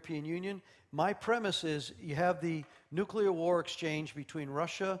the European Union. My premise is you have the nuclear war exchange between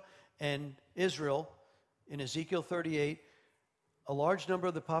Russia and Israel in Ezekiel 38. A large number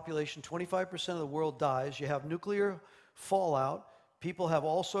of the population, 25% of the world dies. You have nuclear fallout. People have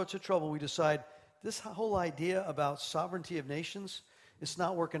all sorts of trouble. We decide this whole idea about sovereignty of nations, it's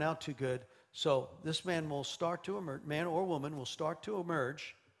not working out too good. So this man will start to emerge, man or woman will start to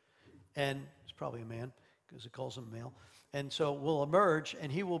emerge, and it's probably a man because it calls him male. And so will emerge,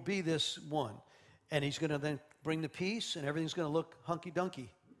 and he will be this one. And he's going to then bring the peace, and everything's going to look hunky-dunky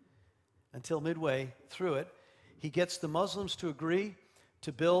until midway through it. He gets the Muslims to agree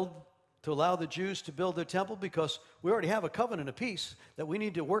to allow the Jews to build their temple, because we already have a covenant of peace that we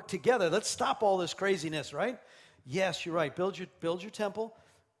need to work together. Let's stop all this craziness, right? Yes, you're right. Build your temple.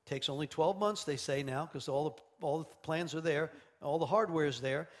 Takes only 12 months, they say now, because all the plans are there, all the hardware is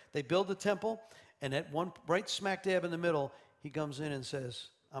there. They build the temple, and at one right smack dab in the middle, he comes in and says,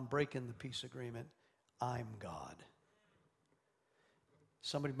 I'm breaking the peace agreement. I'm God.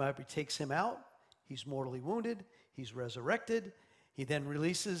 Somebody takes him out. He's mortally wounded. He's resurrected. He then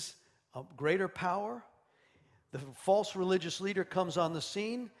releases a greater power. The false religious leader comes on the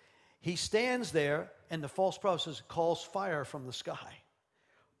scene. He stands there, and the false prophet calls fire from the sky.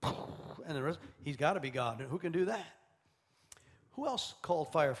 And the rest, he's got to be God. Who can do that? Who else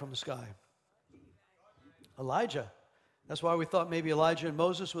called fire from the sky? Elijah. That's why we thought maybe Elijah and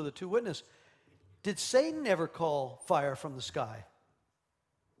Moses were the two witnesses. Did Satan ever call fire from the sky?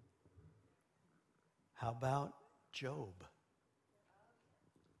 How about Job?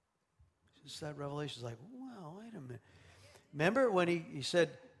 Just that revelation is like, wow, wait a minute. Remember when he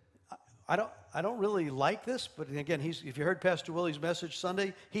said, I don't really like this, but again, if you heard Pastor Willie's message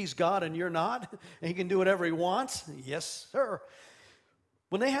Sunday, he's God and you're not, and he can do whatever he wants. Yes, sir.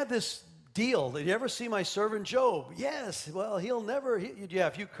 When they had this deal, did you ever see my servant Job? Yes. Well, he'll never.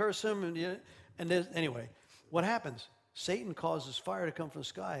 If you curse him, anyway, what happens? Satan causes fire to come from the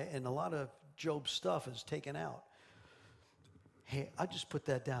sky, and a lot of Job's stuff is taken out. Hey, I just put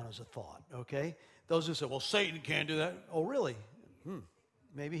that down as a thought. Okay, those who say, "Well, Satan can't do that." Oh, really?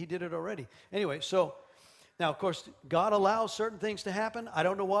 Maybe he did it already. Anyway, so now, of course, God allows certain things to happen. I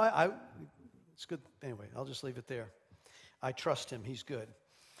don't know why. It's good. Anyway, I'll just leave it there. I trust him. He's good.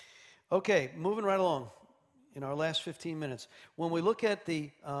 Okay, moving right along in our last 15 minutes. When we look at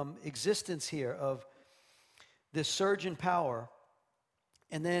the existence here of this surge in power,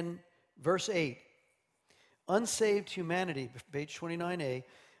 and then verse 8, unsaved humanity, page 29a,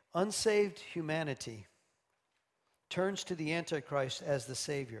 unsaved humanity turns to the Antichrist as the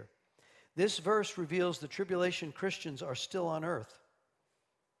Savior. This verse reveals the tribulation Christians are still on earth.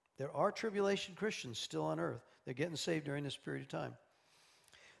 There are tribulation Christians still on earth. They're getting saved during this period of time.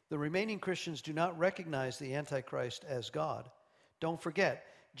 The remaining Christians do not recognize the Antichrist as God. Don't forget,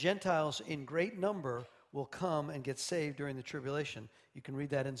 Gentiles in great number will come and get saved during the tribulation. You can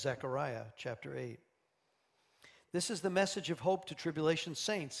read that in Zechariah chapter 8. This is the message of hope to tribulation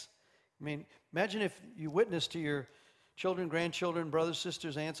saints. I mean, imagine if you witness to your children, grandchildren, brothers,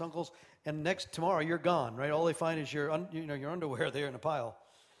 sisters, aunts, uncles, and tomorrow you're gone, right? All they find is your underwear there in a pile,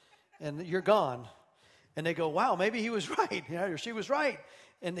 and you're gone. And they go, wow, maybe he was right, or she was right,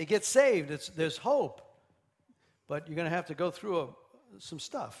 and they get saved. There's hope, but you're going to have to go through some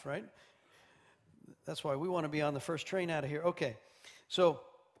stuff, right? That's why we want to be on the first train out of here. Okay, so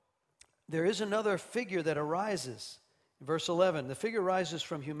there is another figure that arises. Verse 11, the figure rises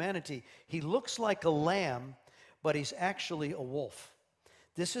from humanity. He looks like a lamb, but he's actually a wolf.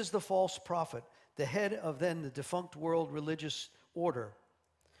 This is the false prophet, the head of then the defunct world religious order.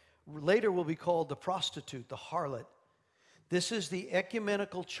 Later will be called the prostitute, the harlot. This is the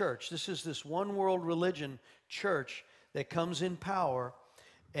ecumenical church. This is this one world religion church that comes in power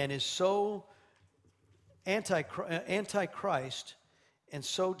and is so antichrist and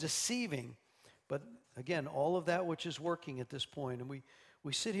so deceiving. But again, all of that which is working at this point. And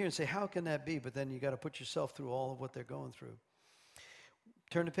we sit here and say, how can that be? But then you got to put yourself through all of what they're going through.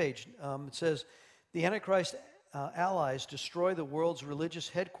 Turn the page. It says, the Antichrist allies destroy the world's religious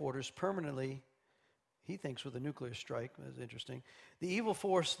headquarters permanently, he thinks with a nuclear strike. That's interesting. The evil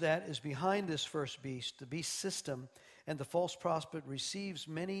force that is behind this first beast, the beast system, and the false prophet deceives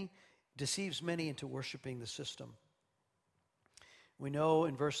many into worshiping the system. We know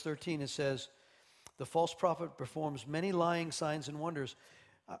in verse 13 it says, the false prophet performs many lying signs and wonders.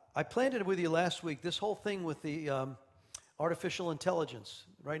 I planned it with you last week, this whole thing with the artificial intelligence.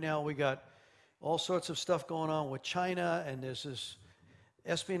 Right now we got all sorts of stuff going on with China, and there's this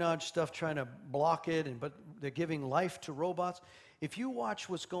espionage stuff trying to block it, but they're giving life to robots. If you watch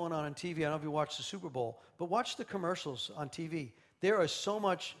what's going on TV, I don't know if you watch the Super Bowl, but watch the commercials on TV. There are so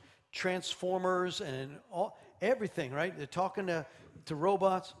much Transformers and everything, right? They're talking to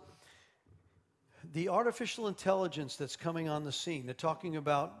robots. The artificial intelligence that's coming on the scene, they're talking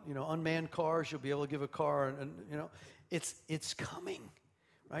about, unmanned cars. You'll be able to give a car, and it's coming,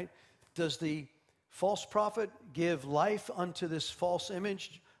 right? Does the false prophet give life unto this false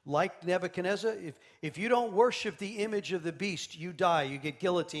image like Nebuchadnezzar? If you don't worship the image of the beast, you die. You get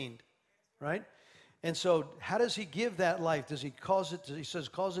guillotined, right? And so how does he give that life? Does he cause it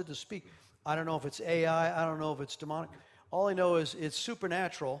to speak? I don't know if it's AI. I don't know if it's demonic. All I know is it's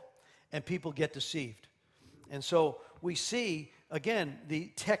supernatural, and people get deceived. And so we see, again,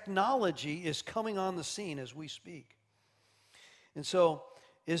 the technology is coming on the scene as we speak. And so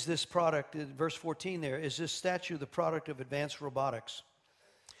is this product, in verse 14 there, is this statue the product of advanced robotics?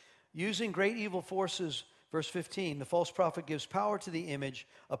 Using great evil forces, verse 15, the false prophet gives power to the image.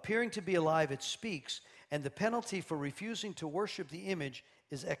 Appearing to be alive, it speaks, and the penalty for refusing to worship the image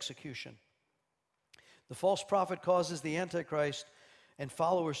is execution. The false prophet causes the Antichrist and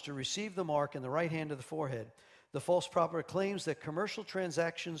followers to receive the mark in the right hand of the forehead. The false prophet claims that commercial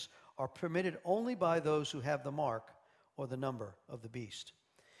transactions are permitted only by those who have the mark or the number of the beast.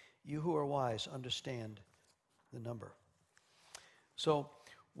 You who are wise understand the number. So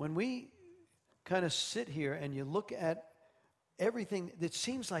when we kind of sit here and you look at everything, it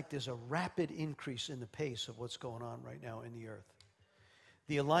seems like there's a rapid increase in the pace of what's going on right now in the earth.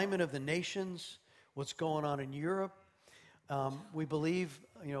 The alignment of the nations, what's going on in Europe. We believe,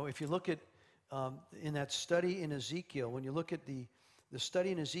 if you look at in that study in Ezekiel, when you look at the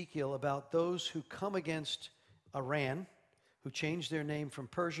study in Ezekiel about those who come against Iran, who changed their name from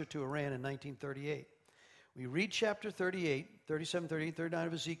Persia to Iran in 1938. We read chapter 38, 37, 38, 39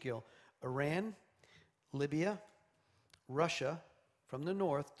 of Ezekiel. Iran, Libya, Russia, from the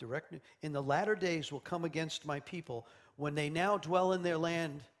north, direct in the latter days will come against my people when they now dwell in their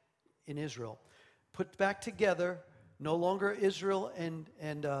land in Israel. Put back together, no longer Israel and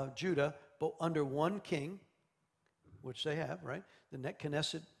Judah, but under one king, which they have, right? The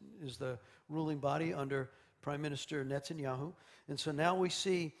Knesset is the ruling body under Prime Minister Netanyahu. And so now we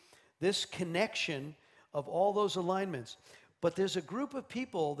see this connection of all those alignments. But there's a group of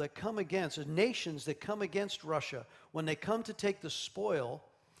people that come against, nations that come against Russia. When they come to take the spoil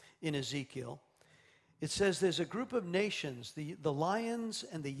in Ezekiel, it says there's a group of nations, the lions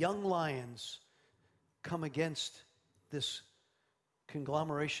and the young lions come against this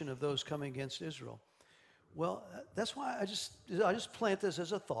conglomeration of those coming against Israel. Well, that's why I just plant this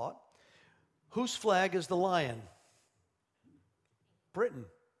as a thought. Whose flag is the lion? Britain.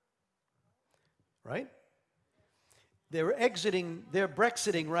 Right? They're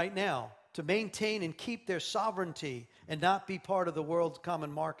Brexiting right now to maintain and keep their sovereignty and not be part of the world's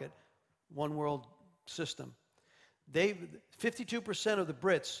common market, one world system. 52% of the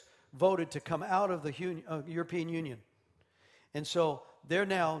Brits voted to come out of the European Union. And so they're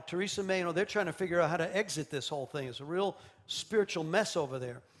now, Theresa May, they're trying to figure out how to exit this whole thing. It's a real spiritual mess over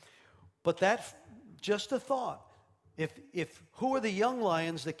there. But that's just a thought. If who are the young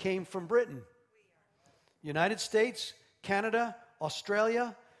lions that came from Britain? United States, Canada,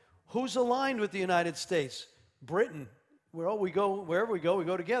 Australia. Who's aligned with the United States? Britain. Wherever we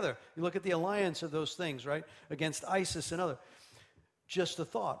go together. You look at the alliance of those things, right? Against ISIS and other. Just a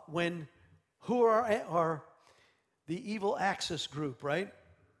thought. Who are the evil Axis group, right?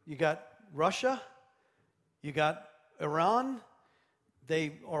 You got Russia, you got Iran.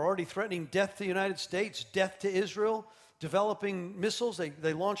 They are already threatening death to the United States, death to Israel, developing missiles.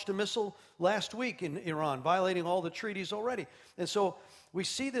 They launched a missile last week in Iran, violating all the treaties already. And so we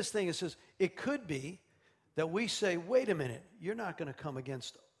see this thing. It says it could be that we say, wait a minute, you're not going to come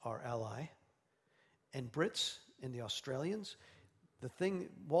against our ally. And Brits and the Australians, the thing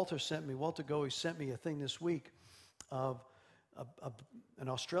Walter Goey sent me a thing this week of an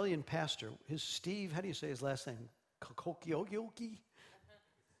Australian pastor. His Steve, how do you say his last name?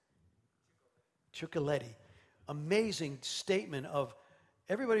 Ciuccolotti. Amazing statement of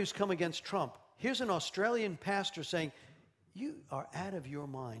everybody who's come against Trump. Here's an Australian pastor saying, you are out of your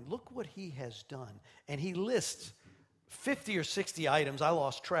mind. Look what he has done. And he lists 50 or 60 items, I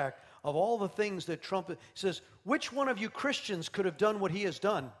lost track, of all the things that Trump says, which one of you Christians could have done what he has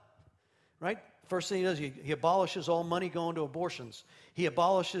done? Right? First thing he does, he abolishes all money going to abortions. He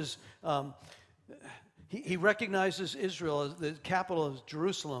abolishes, he recognizes Israel as the capital of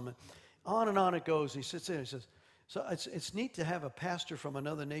Jerusalem. On and on it goes. He sits there and he says, so it's neat to have a pastor from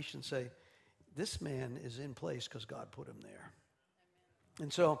another nation say, this man is in place because God put him there.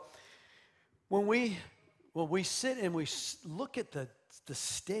 And so when we sit and we look at the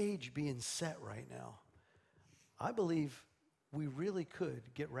stage being set right now, I believe we really could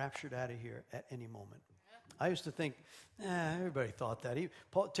get raptured out of here at any moment. I used to think, everybody thought that.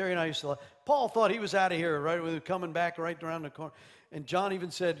 Terry and I used to, Paul thought he was out of here, right? We were coming back right around the corner. And John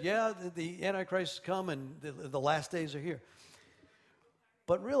even said, yeah, the Antichrist has come and the last days are here.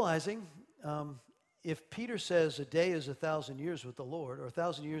 But realizing, if Peter says a day is 1,000 years with the Lord, or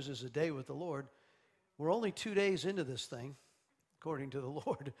 1,000 years is a day with the Lord, we're only 2 days into this thing, according to the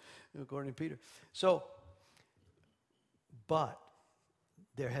Lord, according to Peter. So, but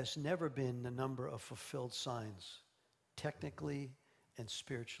there has never been the number of fulfilled signs, technically and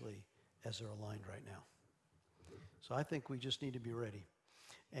spiritually, as they're aligned right now. So I think we just need to be ready.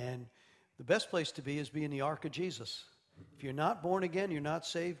 And the best place to be is be in the ark of Jesus. If you're not born again, you're not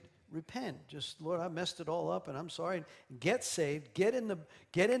saved, repent. Just, Lord, I messed it all up and I'm sorry. Get saved, get in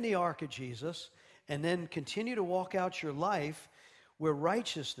the ark of Jesus, and then continue to walk out your life where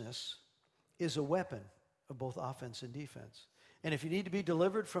righteousness is a weapon of both offense and defense. And if you need to be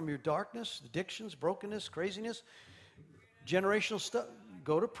delivered from your darkness, addictions, brokenness, craziness, generational stuff,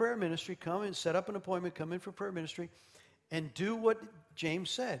 go to prayer ministry, come and set up an appointment, come in for prayer ministry, and do what James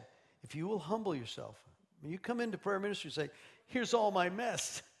said. If you will humble yourself, when you come into prayer ministry and say, here's all my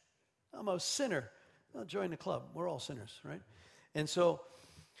mess. I'm a sinner. I'll join the club. We're all sinners, right? And so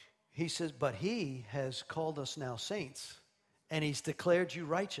he says, but he has called us now saints, and he's declared you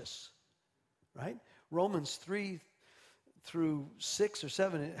righteous, right? Romans 3 through 6 or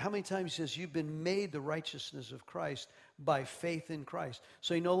 7, how many times he says you've been made the righteousness of Christ by faith in Christ.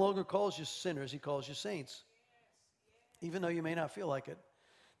 So he no longer calls you sinners, he calls you saints. Even though you may not feel like it.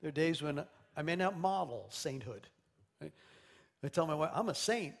 There are days when I may not model sainthood. Right? I tell my wife, I'm a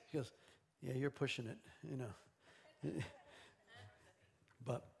saint. She goes, yeah, you're pushing it, you know.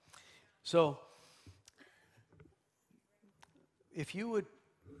 But, so, if you would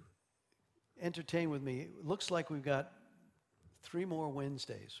entertain with me, it looks like we've got 3 more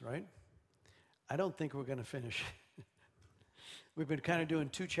Wednesdays, right? I don't think we're going to finish. We've been kind of doing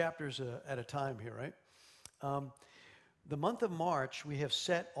 2 chapters at a time here, right? The month of March, we have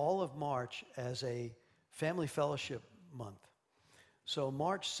set all of March as a family fellowship month. So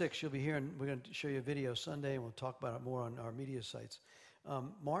March 6th, you'll be here, and we're going to show you a video Sunday, and we'll talk about it more on our media sites.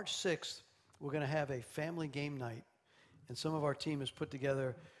 March 6th, we're going to have a family game night, and some of our team has put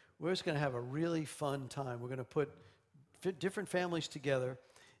together, we're just going to have a really fun time. We're going to put different families together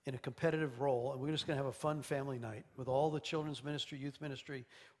in a competitive role, and we're just going to have a fun family night with all the children's ministry, youth ministry.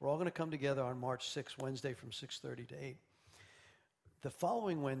 We're all going to come together on March 6th, Wednesday from 6:30 to 8. The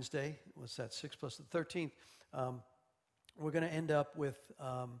following Wednesday, what's that, 6 plus the 13th, we're going to end up with,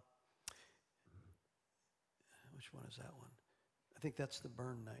 which one is that one? I think that's the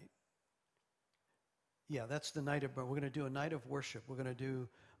burn night. Yeah, that's the night of burn. We're going to do a night of worship. We're going to do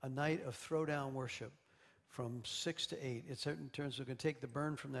a night of throwdown worship from 6 to 8. It's in terms of we're going to take the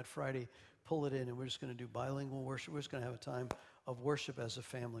burn from that Friday, pull it in, and we're just going to do bilingual worship. We're just going to have a time of worship as a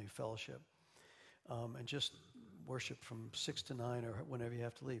family fellowship. And just worship from 6 to 9 or whenever you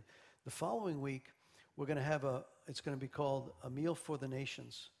have to leave. The following week, we're going to have it's going to be called A Meal for the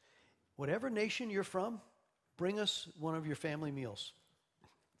Nations. Whatever nation you're from, bring us one of your family meals.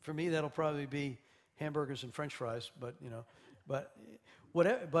 For me, that'll probably be hamburgers and French fries, but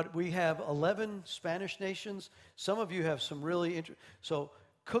whatever. But we have 11 Spanish nations. Some of you have some really so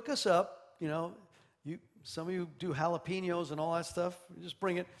cook us up. Some of you do jalapenos and all that stuff. Just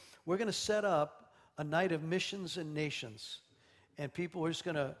bring it. We're going to set up a night of missions and nations, and people are just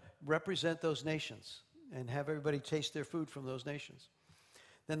going to represent those nations and have everybody taste their food from those nations.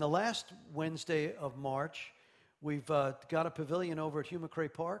 Then the last Wednesday of March, we've got a pavilion over at Hugh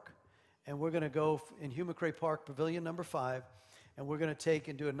McRae Park, and we're going to go in Hugh McRae Park, Pavilion number 5, and we're going to take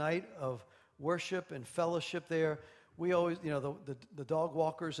and do a night of worship and fellowship there. We always, the dog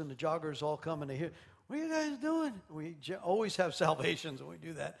walkers and the joggers all come and they hear, what are you guys doing? We always have salvations when we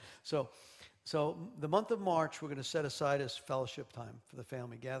do that. So the month of March, we're going to set aside as fellowship time for the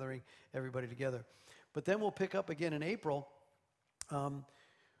family, gathering everybody together. But then we'll pick up again in April.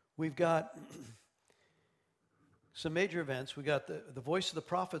 We've got some major events. We got the Voice of the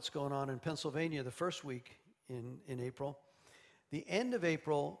Prophets going on in Pennsylvania the first week in April. The end of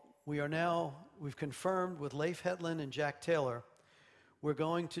April, we've confirmed with Leif Hetland and Jack Taylor, we're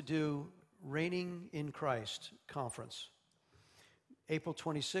going to do Reigning in Christ conference. April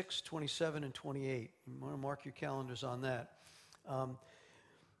 26, 27, and 28. You want to mark your calendars on that.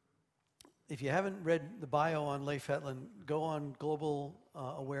 If you haven't read the bio on Leif Hetland, go on Global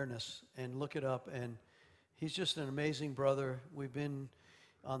Awareness and look it up. And he's just an amazing brother. We've been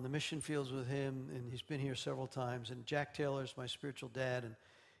on the mission fields with him, and he's been here several times. And Jack Taylor's my spiritual dad, and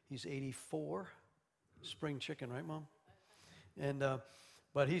he's 84. Spring chicken, right, Mom? And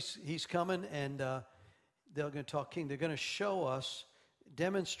but he's coming, and they're going to talk King. They're going to show us,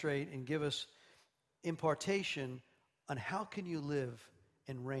 demonstrate, and give us impartation on how can you live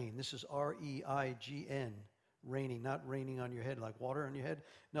and reign. This is R-E-I-G-N, reigning, not raining on your head like water on your head.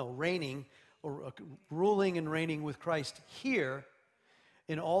 No, reigning, or ruling and reigning with Christ here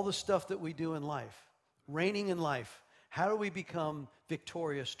in all the stuff that we do in life. Reigning in life. How do we become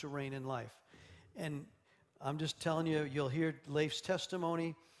victorious to reign in life? And I'm just telling you, you'll hear Leif's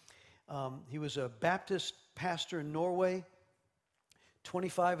testimony. He was a Baptist pastor in Norway.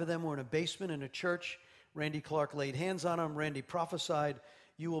 25 of them were in a basement in a church. Randy Clark laid hands on him. Randy prophesied,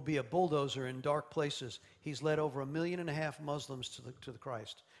 you will be a bulldozer in dark places. He's led over 1.5 million Muslims to the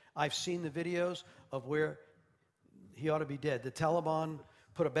Christ. I've seen the videos of where he ought to be dead. The Taliban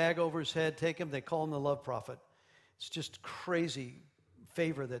put a bag over his head, take him, they call him the love prophet. It's just crazy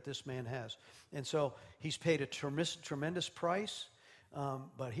favor that this man has. And so he's paid a tremendous price,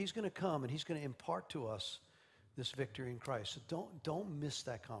 but he's going to come and he's going to impart to us this victory in Christ. So don't miss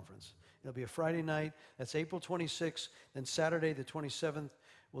that conference. It'll be a Friday night. That's April 26th. Then Saturday the 27th,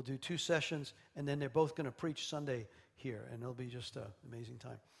 we'll do 2 sessions, and then they're both going to preach Sunday here, and it'll be just an amazing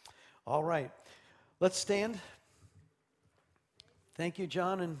time. All right. Let's stand. Thank you,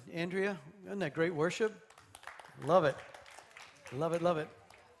 John and Andrea. Isn't that great worship? Love it. Love it, love it.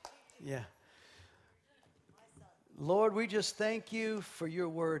 Yeah. Lord, we just thank you for your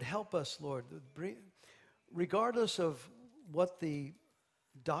word. Help us, Lord. Regardless of what the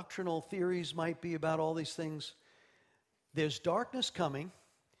doctrinal theories might be about all these things, there's darkness coming.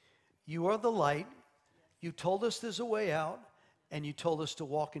 You are the light. You told us there's a way out, and you told us to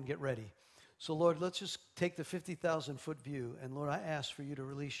walk and get ready. So, Lord, let's just take the 50,000-foot view, and Lord, I ask for you to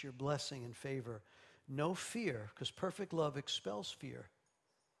release your blessing and favor. No fear, because perfect love expels fear.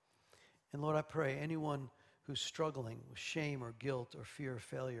 And Lord, I pray anyone who's struggling with shame or guilt or fear of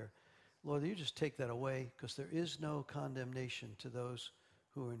failure, Lord, you just take that away, because there is no condemnation to those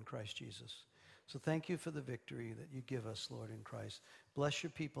who are in Christ Jesus. So thank you for the victory that you give us, Lord, in Christ. Bless your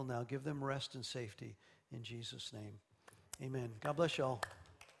people now. Give them rest and safety in Jesus' name. Amen. God bless you all.